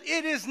 because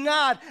it is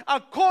not.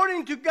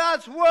 According to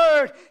God's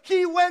word,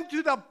 he went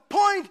to the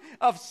point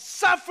of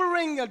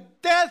suffering a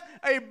death,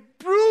 a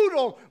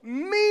brutal,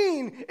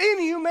 mean,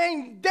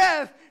 inhumane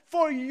death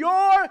for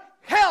your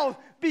health,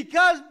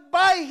 because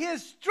by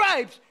his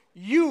stripes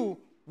you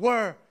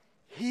were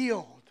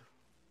healed.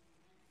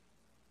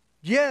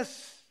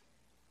 Yes,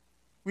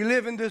 we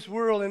live in this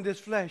world, in this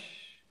flesh.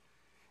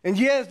 And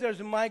yes, there's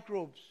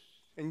microbes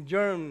and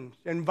germs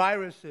and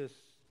viruses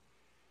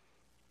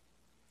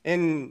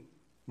and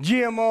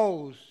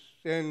GMOs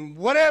and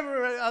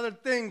whatever other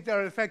things that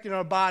are affecting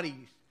our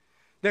bodies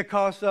that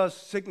cause us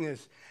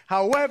sickness.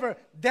 However,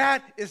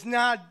 that is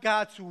not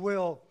God's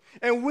will.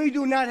 And we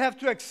do not have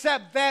to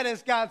accept that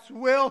as God's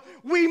will.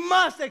 We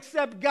must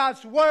accept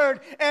God's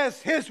word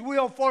as his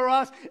will for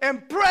us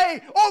and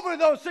pray over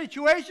those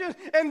situations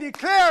and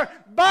declare,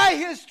 by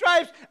his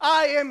stripes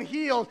I am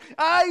healed.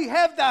 I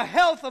have the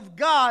health of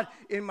God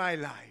in my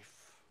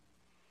life.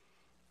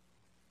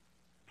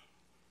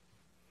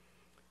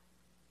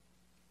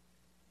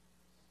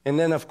 And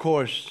then, of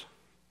course,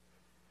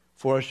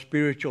 for our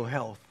spiritual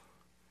health,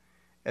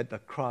 at the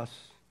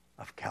cross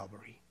of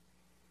Calvary,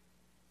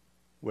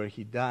 where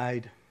he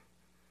died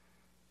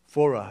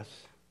for us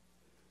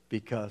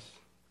because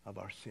of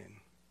our sin.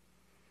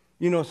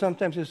 You know,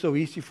 sometimes it's so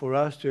easy for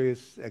us to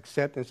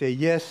accept and say,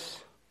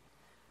 yes,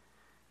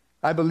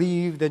 I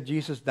believe that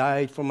Jesus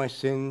died for my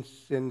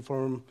sins and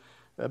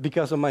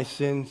because of my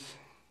sins,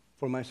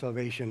 for my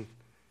salvation.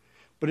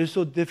 But it's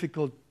so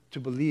difficult to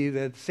believe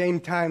that at the same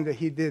time that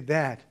he did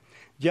that,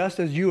 just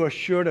as you are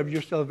assured of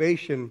your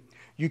salvation,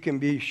 you can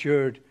be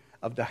assured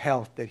of the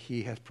health that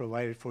he has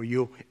provided for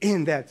you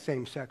in that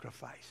same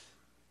sacrifice.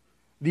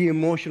 The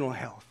emotional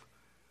health,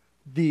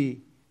 the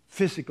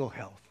physical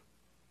health,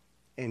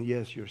 and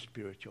yes, your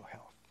spiritual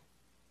health.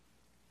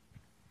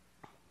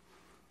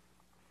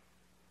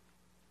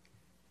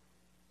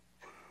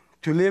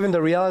 To live in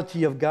the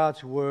reality of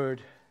God's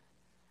word,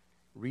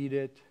 read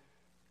it,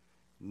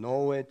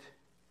 know it,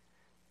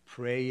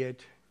 pray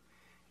it,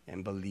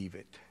 and believe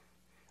it.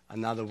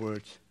 In other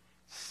words,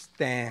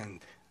 stand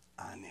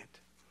on it.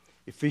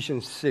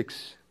 Ephesians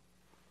 6.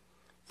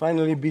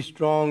 Finally, be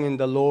strong in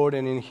the Lord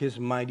and in his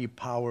mighty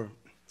power.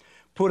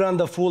 Put on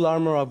the full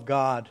armor of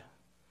God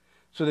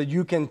so that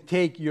you can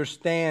take your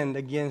stand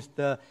against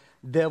the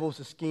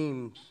devil's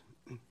schemes.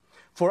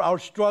 For our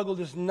struggle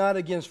is not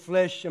against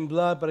flesh and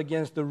blood, but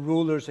against the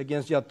rulers,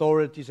 against the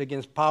authorities,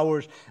 against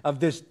powers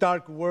of this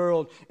dark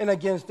world, and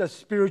against the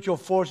spiritual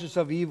forces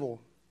of evil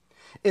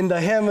in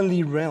the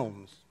heavenly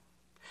realms.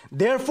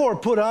 Therefore,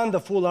 put on the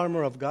full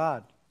armor of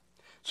God,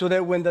 so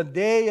that when the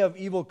day of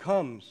evil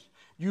comes,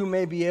 you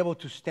may be able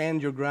to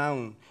stand your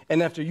ground.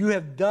 And after you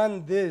have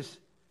done this,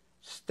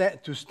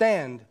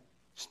 stand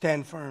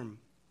firm.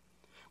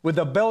 With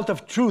the belt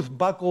of truth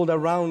buckled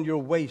around your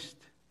waist,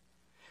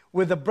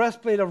 with the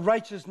breastplate of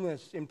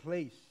righteousness in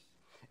place,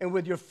 and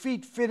with your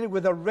feet fitted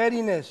with a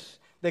readiness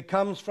that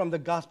comes from the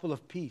gospel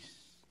of peace.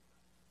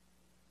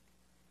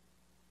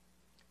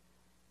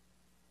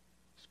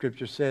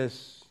 Scripture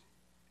says,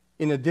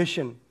 in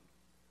addition,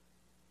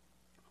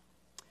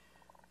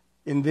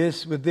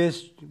 with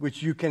this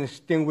which you can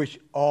extinguish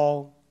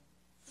all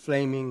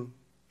flaming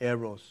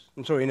arrows.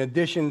 And so in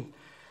addition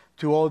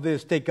to all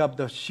this, take up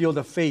the shield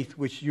of faith,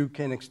 which you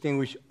can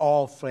extinguish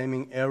all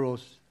flaming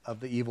arrows of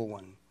the evil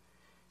one.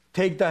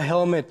 Take the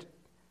helmet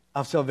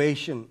of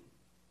salvation,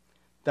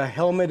 the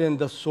helmet and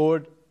the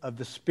sword of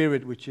the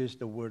Spirit, which is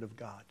the Word of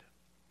God.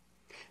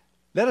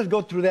 Let us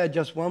go through that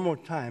just one more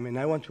time, and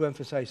I want to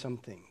emphasize some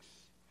things.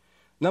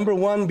 Number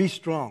one, be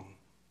strong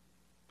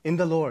in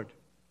the Lord.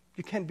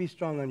 You can't be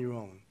strong on your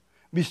own.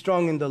 Be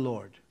strong in the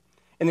Lord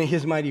and in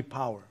His mighty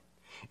power.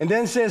 And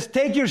then says,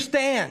 take your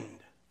stand.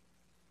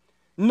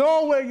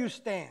 Know where you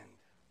stand.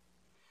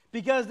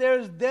 Because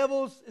there's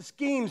devil's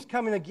schemes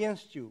coming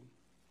against you.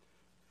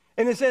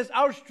 And it says,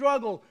 our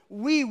struggle,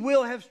 we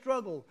will have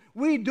struggle.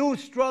 We do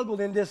struggle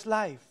in this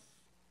life.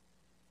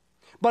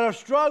 But our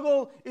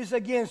struggle is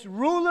against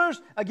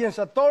rulers, against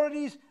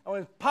authorities,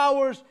 against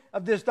powers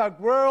of this dark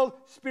world,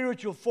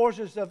 spiritual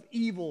forces of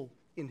evil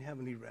in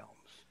heavenly realms.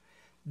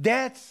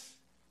 That's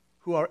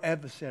who our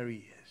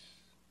adversary is.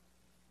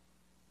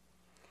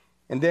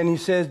 And then he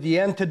says, the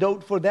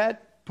antidote for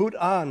that, put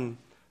on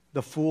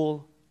the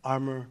full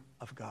armor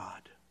of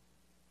God.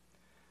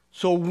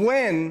 So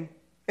when,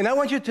 and I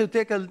want you to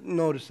take a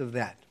notice of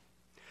that.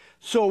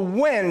 So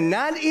when,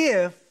 not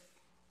if,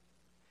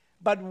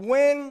 but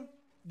when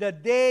the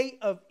day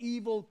of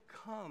evil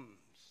comes.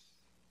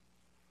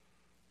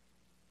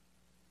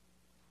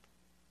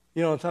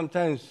 You know,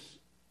 sometimes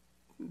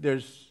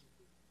there's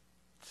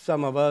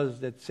some of us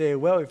that say,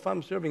 well, if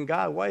I'm serving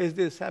God, why is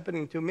this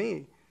happening to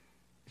me?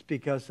 It's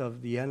because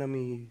of the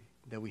enemy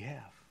that we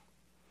have.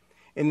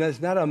 And it's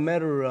not a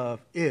matter of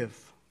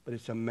if, but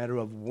it's a matter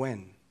of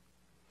when.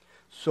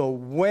 So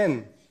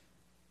when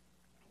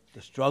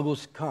the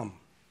struggles come,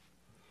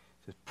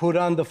 put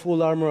on the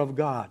full armor of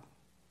God,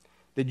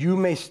 that you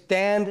may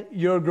stand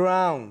your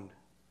ground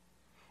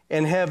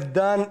and have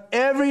done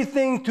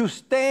everything to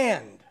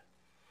stand.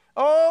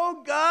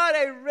 Oh, God,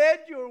 I read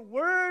your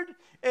word.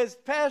 As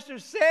Pastor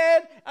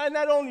said, I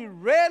not only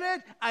read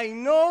it, I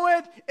know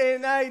it,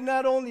 and I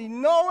not only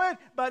know it,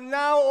 but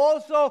now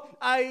also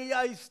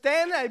I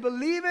stand, I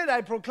believe it, I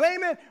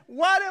proclaim it.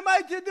 What am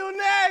I to do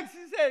next?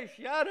 He said,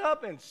 shut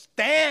up and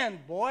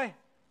stand, boy.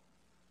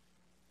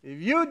 If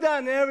you've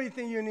done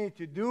everything you need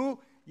to do,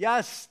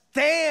 just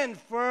stand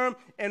firm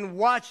and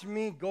watch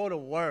me go to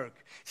work.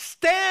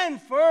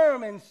 Stand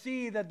firm and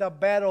see that the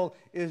battle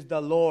is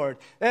the Lord.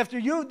 After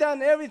you've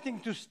done everything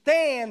to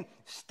stand,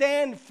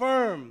 stand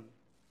firm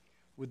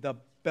with the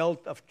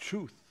belt of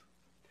truth,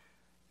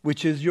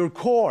 which is your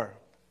core,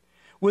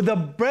 with the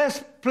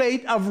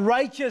breastplate of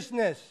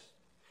righteousness,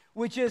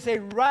 which is a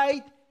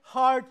right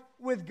heart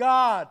with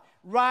God,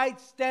 right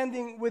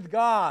standing with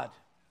God.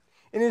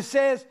 And it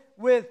says,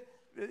 with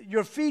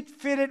your feet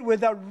fitted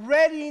with a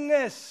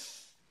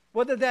readiness.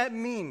 What does that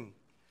mean?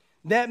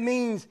 That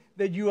means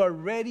that you are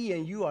ready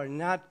and you are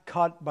not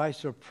caught by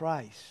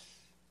surprise.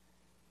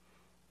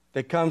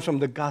 That comes from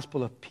the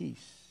gospel of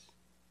peace.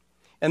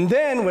 And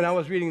then when I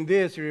was reading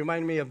this, it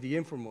reminded me of the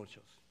infomercials.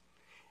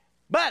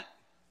 But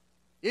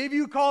if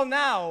you call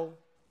now,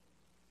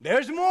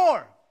 there's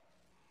more.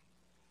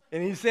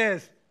 And he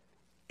says,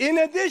 in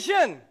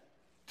addition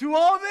to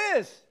all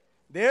this,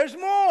 there's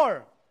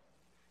more.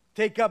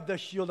 Take up the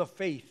shield of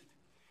faith,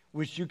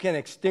 which you can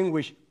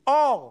extinguish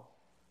all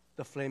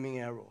the flaming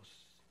arrows.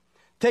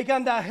 Take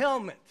on the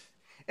helmet.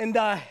 And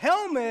the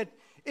helmet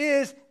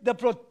is the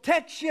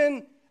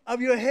protection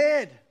of your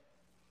head.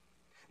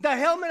 The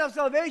helmet of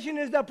salvation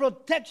is the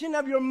protection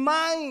of your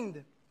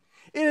mind.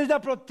 It is the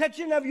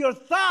protection of your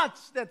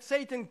thoughts that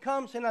Satan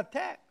comes and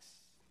attacks.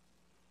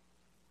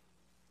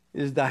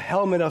 It is the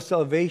helmet of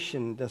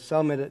salvation,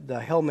 the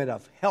helmet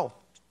of health,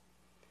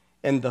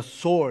 and the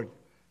sword,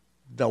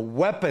 the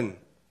weapon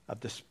of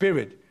the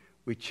Spirit,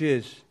 which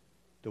is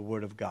the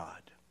Word of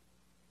God.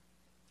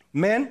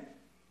 Men,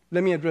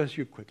 let me address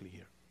you quickly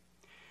here.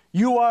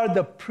 You are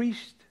the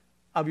priest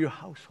of your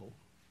household.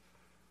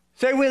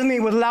 Say with me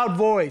with loud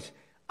voice,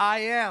 I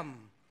am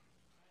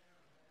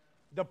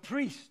the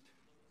priest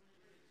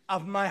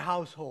of my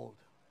household.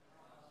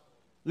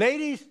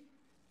 Ladies,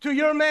 to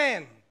your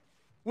man,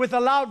 with a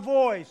loud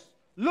voice,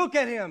 look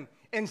at him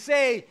and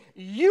say,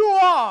 you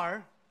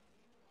are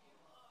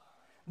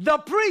the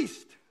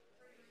priest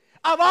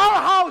of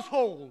our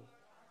household.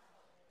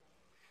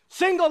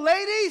 Single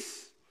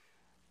ladies,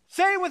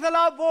 say with a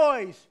loud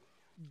voice,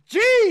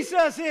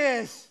 Jesus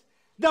is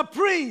the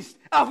priest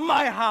of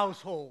my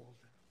household.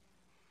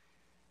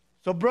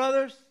 So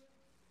brothers,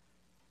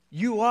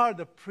 you are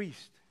the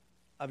priest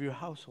of your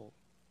household.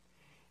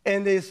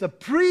 And as the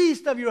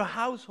priest of your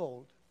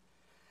household,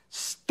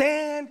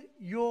 stand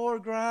your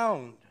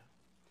ground.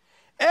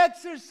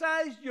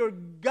 Exercise your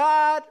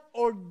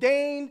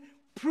God-ordained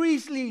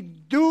priestly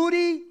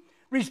duty,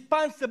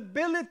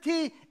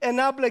 responsibility, and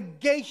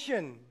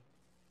obligation.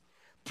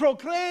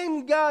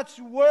 Proclaim God's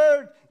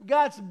word,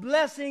 God's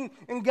blessing,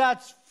 and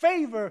God's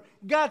favor,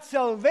 God's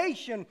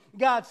salvation,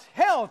 God's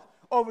health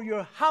over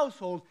your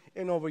household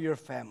and over your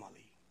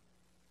family.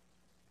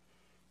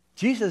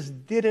 Jesus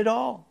did it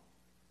all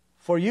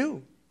for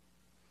you.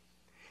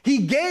 He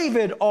gave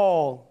it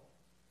all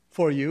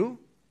for you,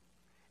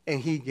 and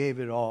He gave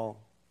it all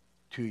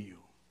to you.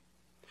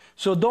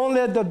 So don't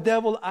let the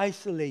devil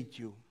isolate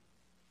you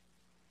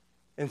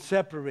and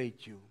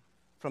separate you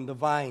from the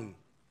vine,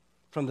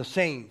 from the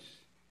saints.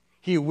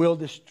 He will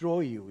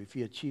destroy you if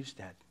he achieves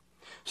that.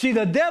 See,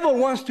 the devil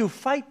wants to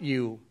fight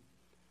you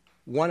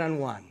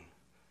one-on-one,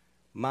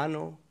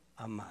 mano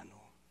a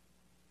mano.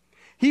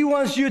 He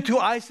wants you to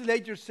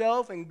isolate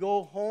yourself and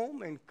go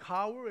home and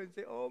cower and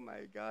say, oh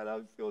my God, I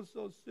feel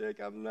so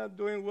sick. I'm not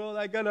doing well.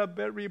 I got a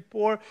bad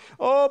report.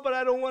 Oh, but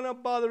I don't want to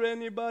bother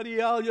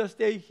anybody. I'll just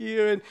stay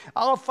here and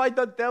I'll fight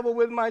the devil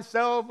with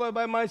myself,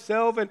 by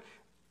myself. And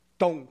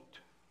don't.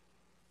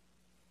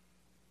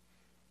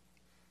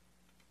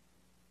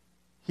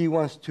 He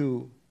wants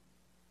to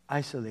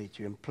isolate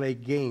you and play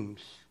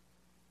games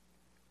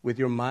with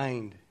your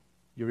mind,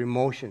 your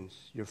emotions,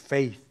 your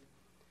faith,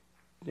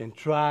 and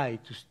try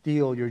to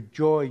steal your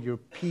joy, your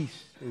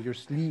peace, and your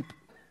sleep.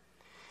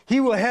 He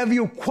will have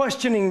you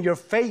questioning your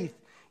faith,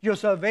 your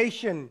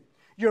salvation,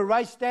 your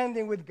right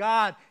standing with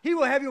God. He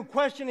will have you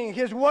questioning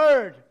His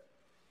word.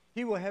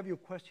 He will have you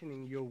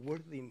questioning your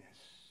worthiness.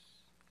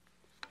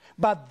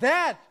 But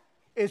that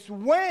is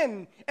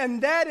when,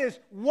 and that is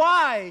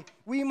why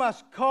we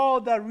must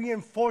call the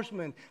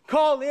reinforcement,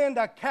 call in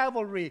the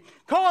cavalry,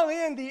 call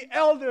in the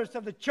elders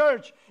of the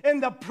church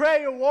and the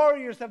prayer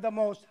warriors of the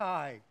Most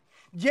High.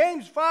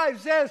 James 5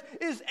 says,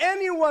 is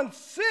anyone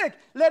sick?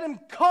 Let him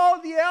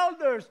call the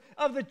elders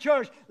of the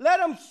church.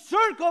 Let them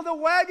circle the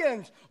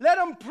wagons. Let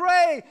them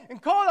pray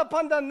and call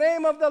upon the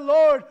name of the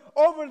Lord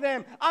over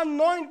them.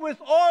 Anoint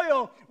with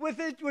oil, with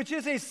it, which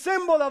is a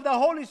symbol of the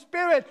Holy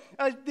Spirit,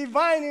 a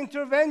divine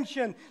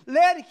intervention.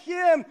 Let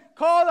him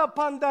call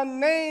upon the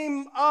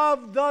name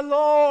of the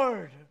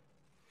Lord.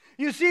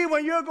 You see,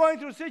 when you're going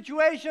through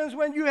situations,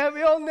 when you have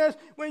illness,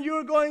 when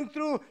you're going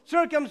through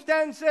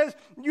circumstances,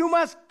 you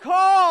must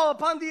call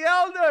upon the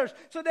elders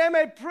so they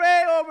may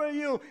pray over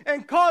you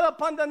and call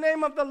upon the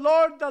name of the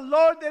Lord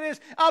that is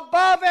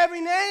above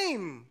every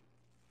name.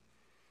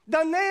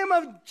 The name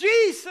of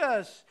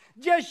Jesus,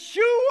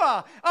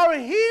 Yeshua, our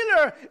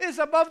healer, is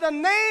above the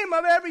name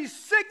of every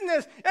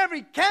sickness,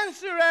 every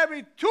cancer,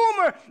 every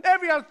tumor,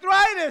 every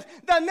arthritis.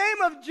 The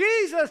name of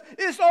Jesus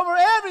is over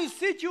every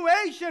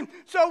situation.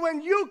 So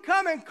when you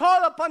come and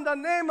call upon the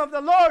name of the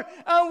Lord,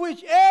 on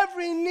which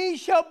every knee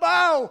shall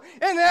bow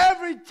and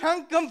every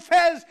tongue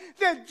confess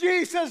that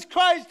Jesus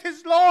Christ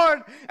is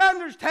Lord,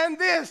 understand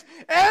this: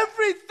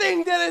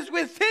 everything that is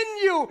within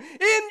you,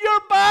 in your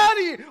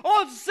body,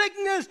 all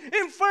sickness,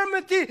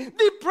 infirmity,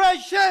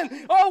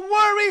 depression, all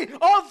worry,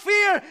 all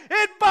fear,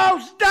 it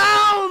bows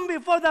down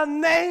before the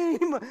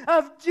name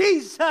of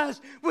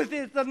Jesus, which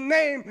is the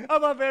name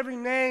above every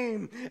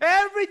name.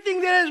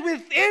 Everything that is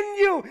within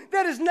you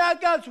that is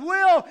not God's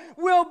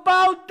will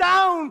bow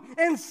down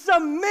and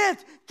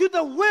submit to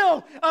the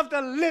will of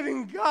the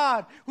living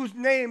God, whose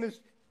name is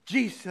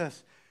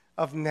Jesus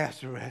of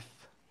Nazareth.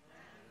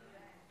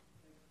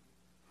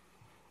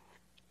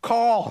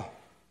 Call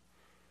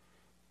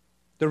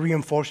the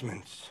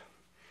reinforcements.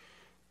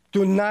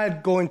 Do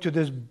not go into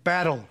this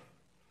battle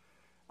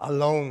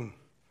alone,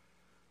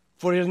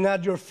 for it is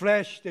not your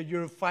flesh that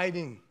you're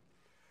fighting.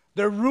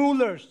 The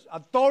rulers,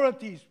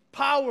 authorities,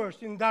 powers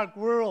in dark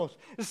worlds,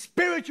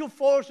 spiritual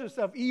forces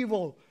of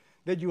evil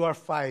that you are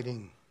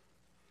fighting.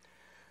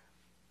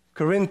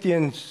 2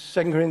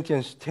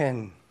 Corinthians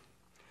 10,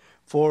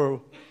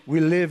 for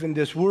we live in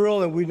this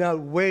world and we not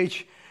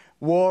wage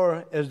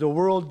war as the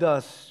world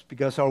does,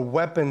 because our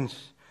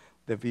weapons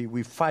that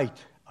we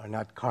fight are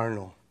not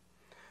carnal,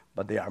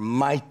 but they are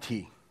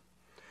mighty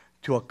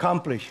to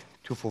accomplish,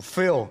 to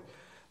fulfill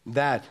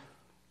that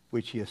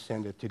which He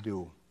ascended to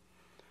do.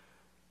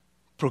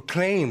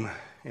 Proclaim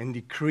and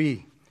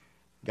decree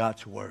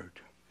God's word.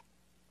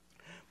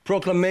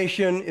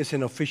 Proclamation is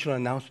an official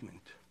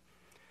announcement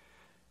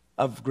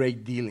of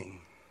great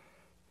dealing.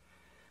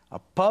 A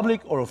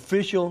public or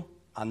official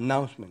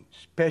announcement,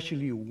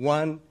 especially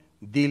one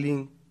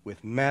dealing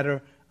with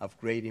matter of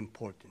great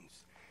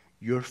importance.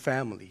 Your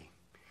family,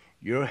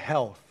 your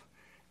health,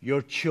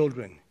 your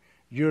children,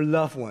 your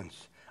loved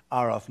ones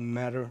are of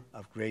matter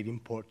of great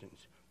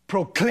importance.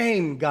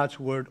 Proclaim God's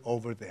word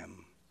over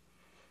them.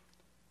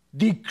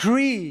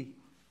 Decree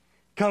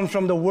comes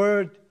from the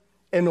word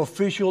an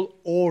official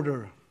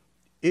order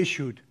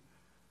issued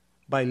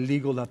by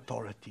legal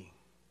authority.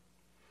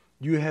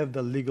 You have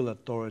the legal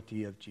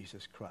authority of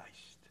Jesus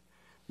Christ.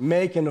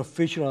 Make an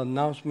official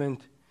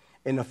announcement,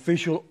 an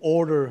official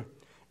order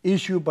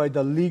issued by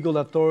the legal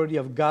authority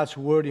of God's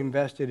word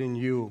invested in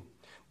you.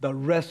 The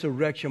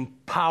resurrection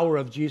power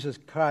of Jesus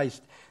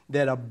Christ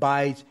that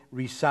abides,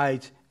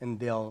 resides,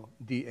 and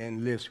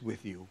lives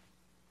with you.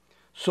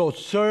 So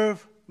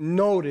serve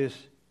notice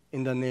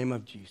in the name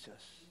of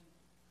Jesus.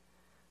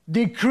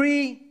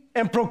 Decree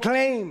and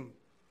proclaim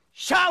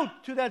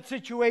Shout to that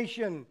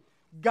situation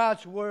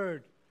God's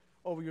word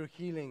over your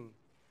healing,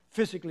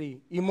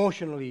 physically,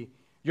 emotionally,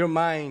 your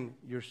mind,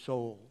 your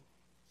soul.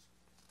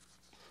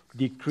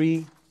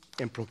 Decree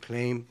and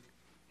proclaim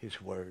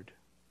his word.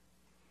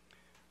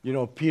 You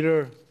know,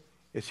 Peter,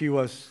 as he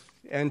was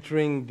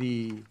entering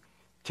the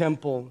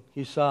temple,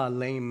 he saw a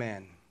lame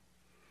man.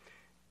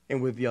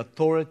 And with the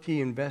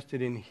authority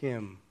invested in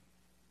him,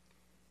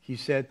 he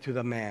said to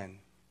the man,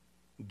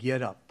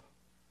 "Get up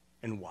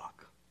and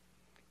walk."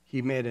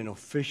 He made an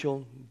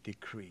official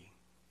decree.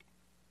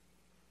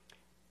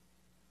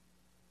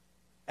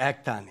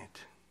 Act on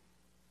it.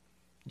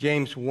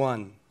 James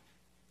 1.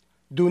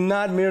 Do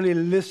not merely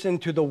listen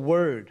to the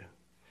word,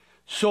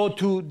 so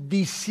to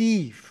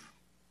deceive,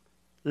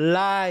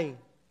 lie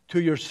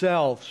to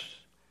yourselves.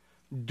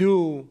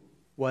 Do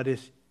what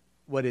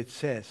it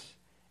says.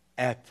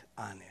 Act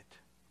on it.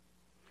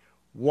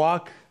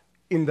 Walk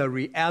in the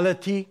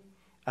reality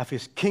of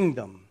his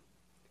kingdom.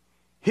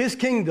 His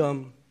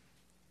kingdom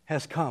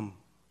has come.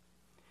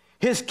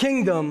 His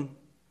kingdom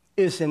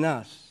is in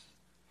us.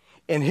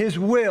 And his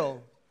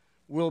will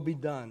be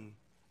done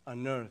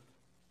on earth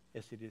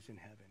as it is in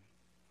heaven.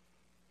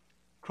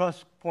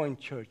 Cross Point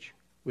Church,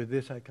 with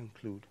this I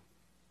conclude.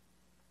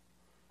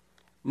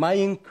 My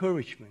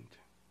encouragement,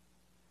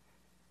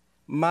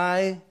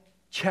 my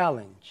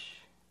challenge,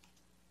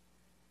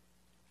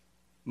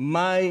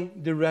 my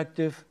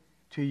directive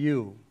to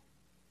you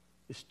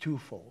is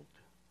twofold.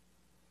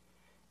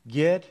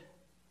 Get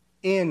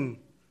in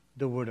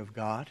the Word of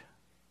God,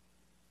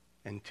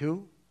 and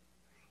two,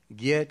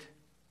 get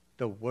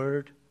the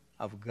Word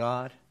of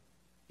God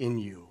in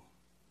you.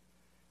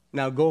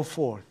 Now go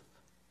forth,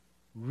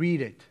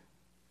 read it,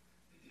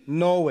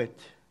 know it,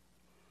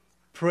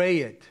 pray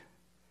it,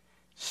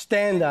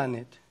 stand on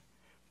it,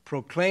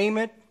 proclaim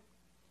it,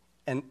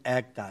 and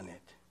act on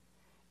it,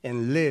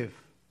 and live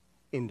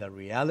in the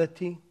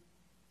reality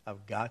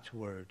of God's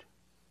word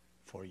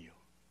for you.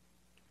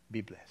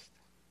 Be blessed.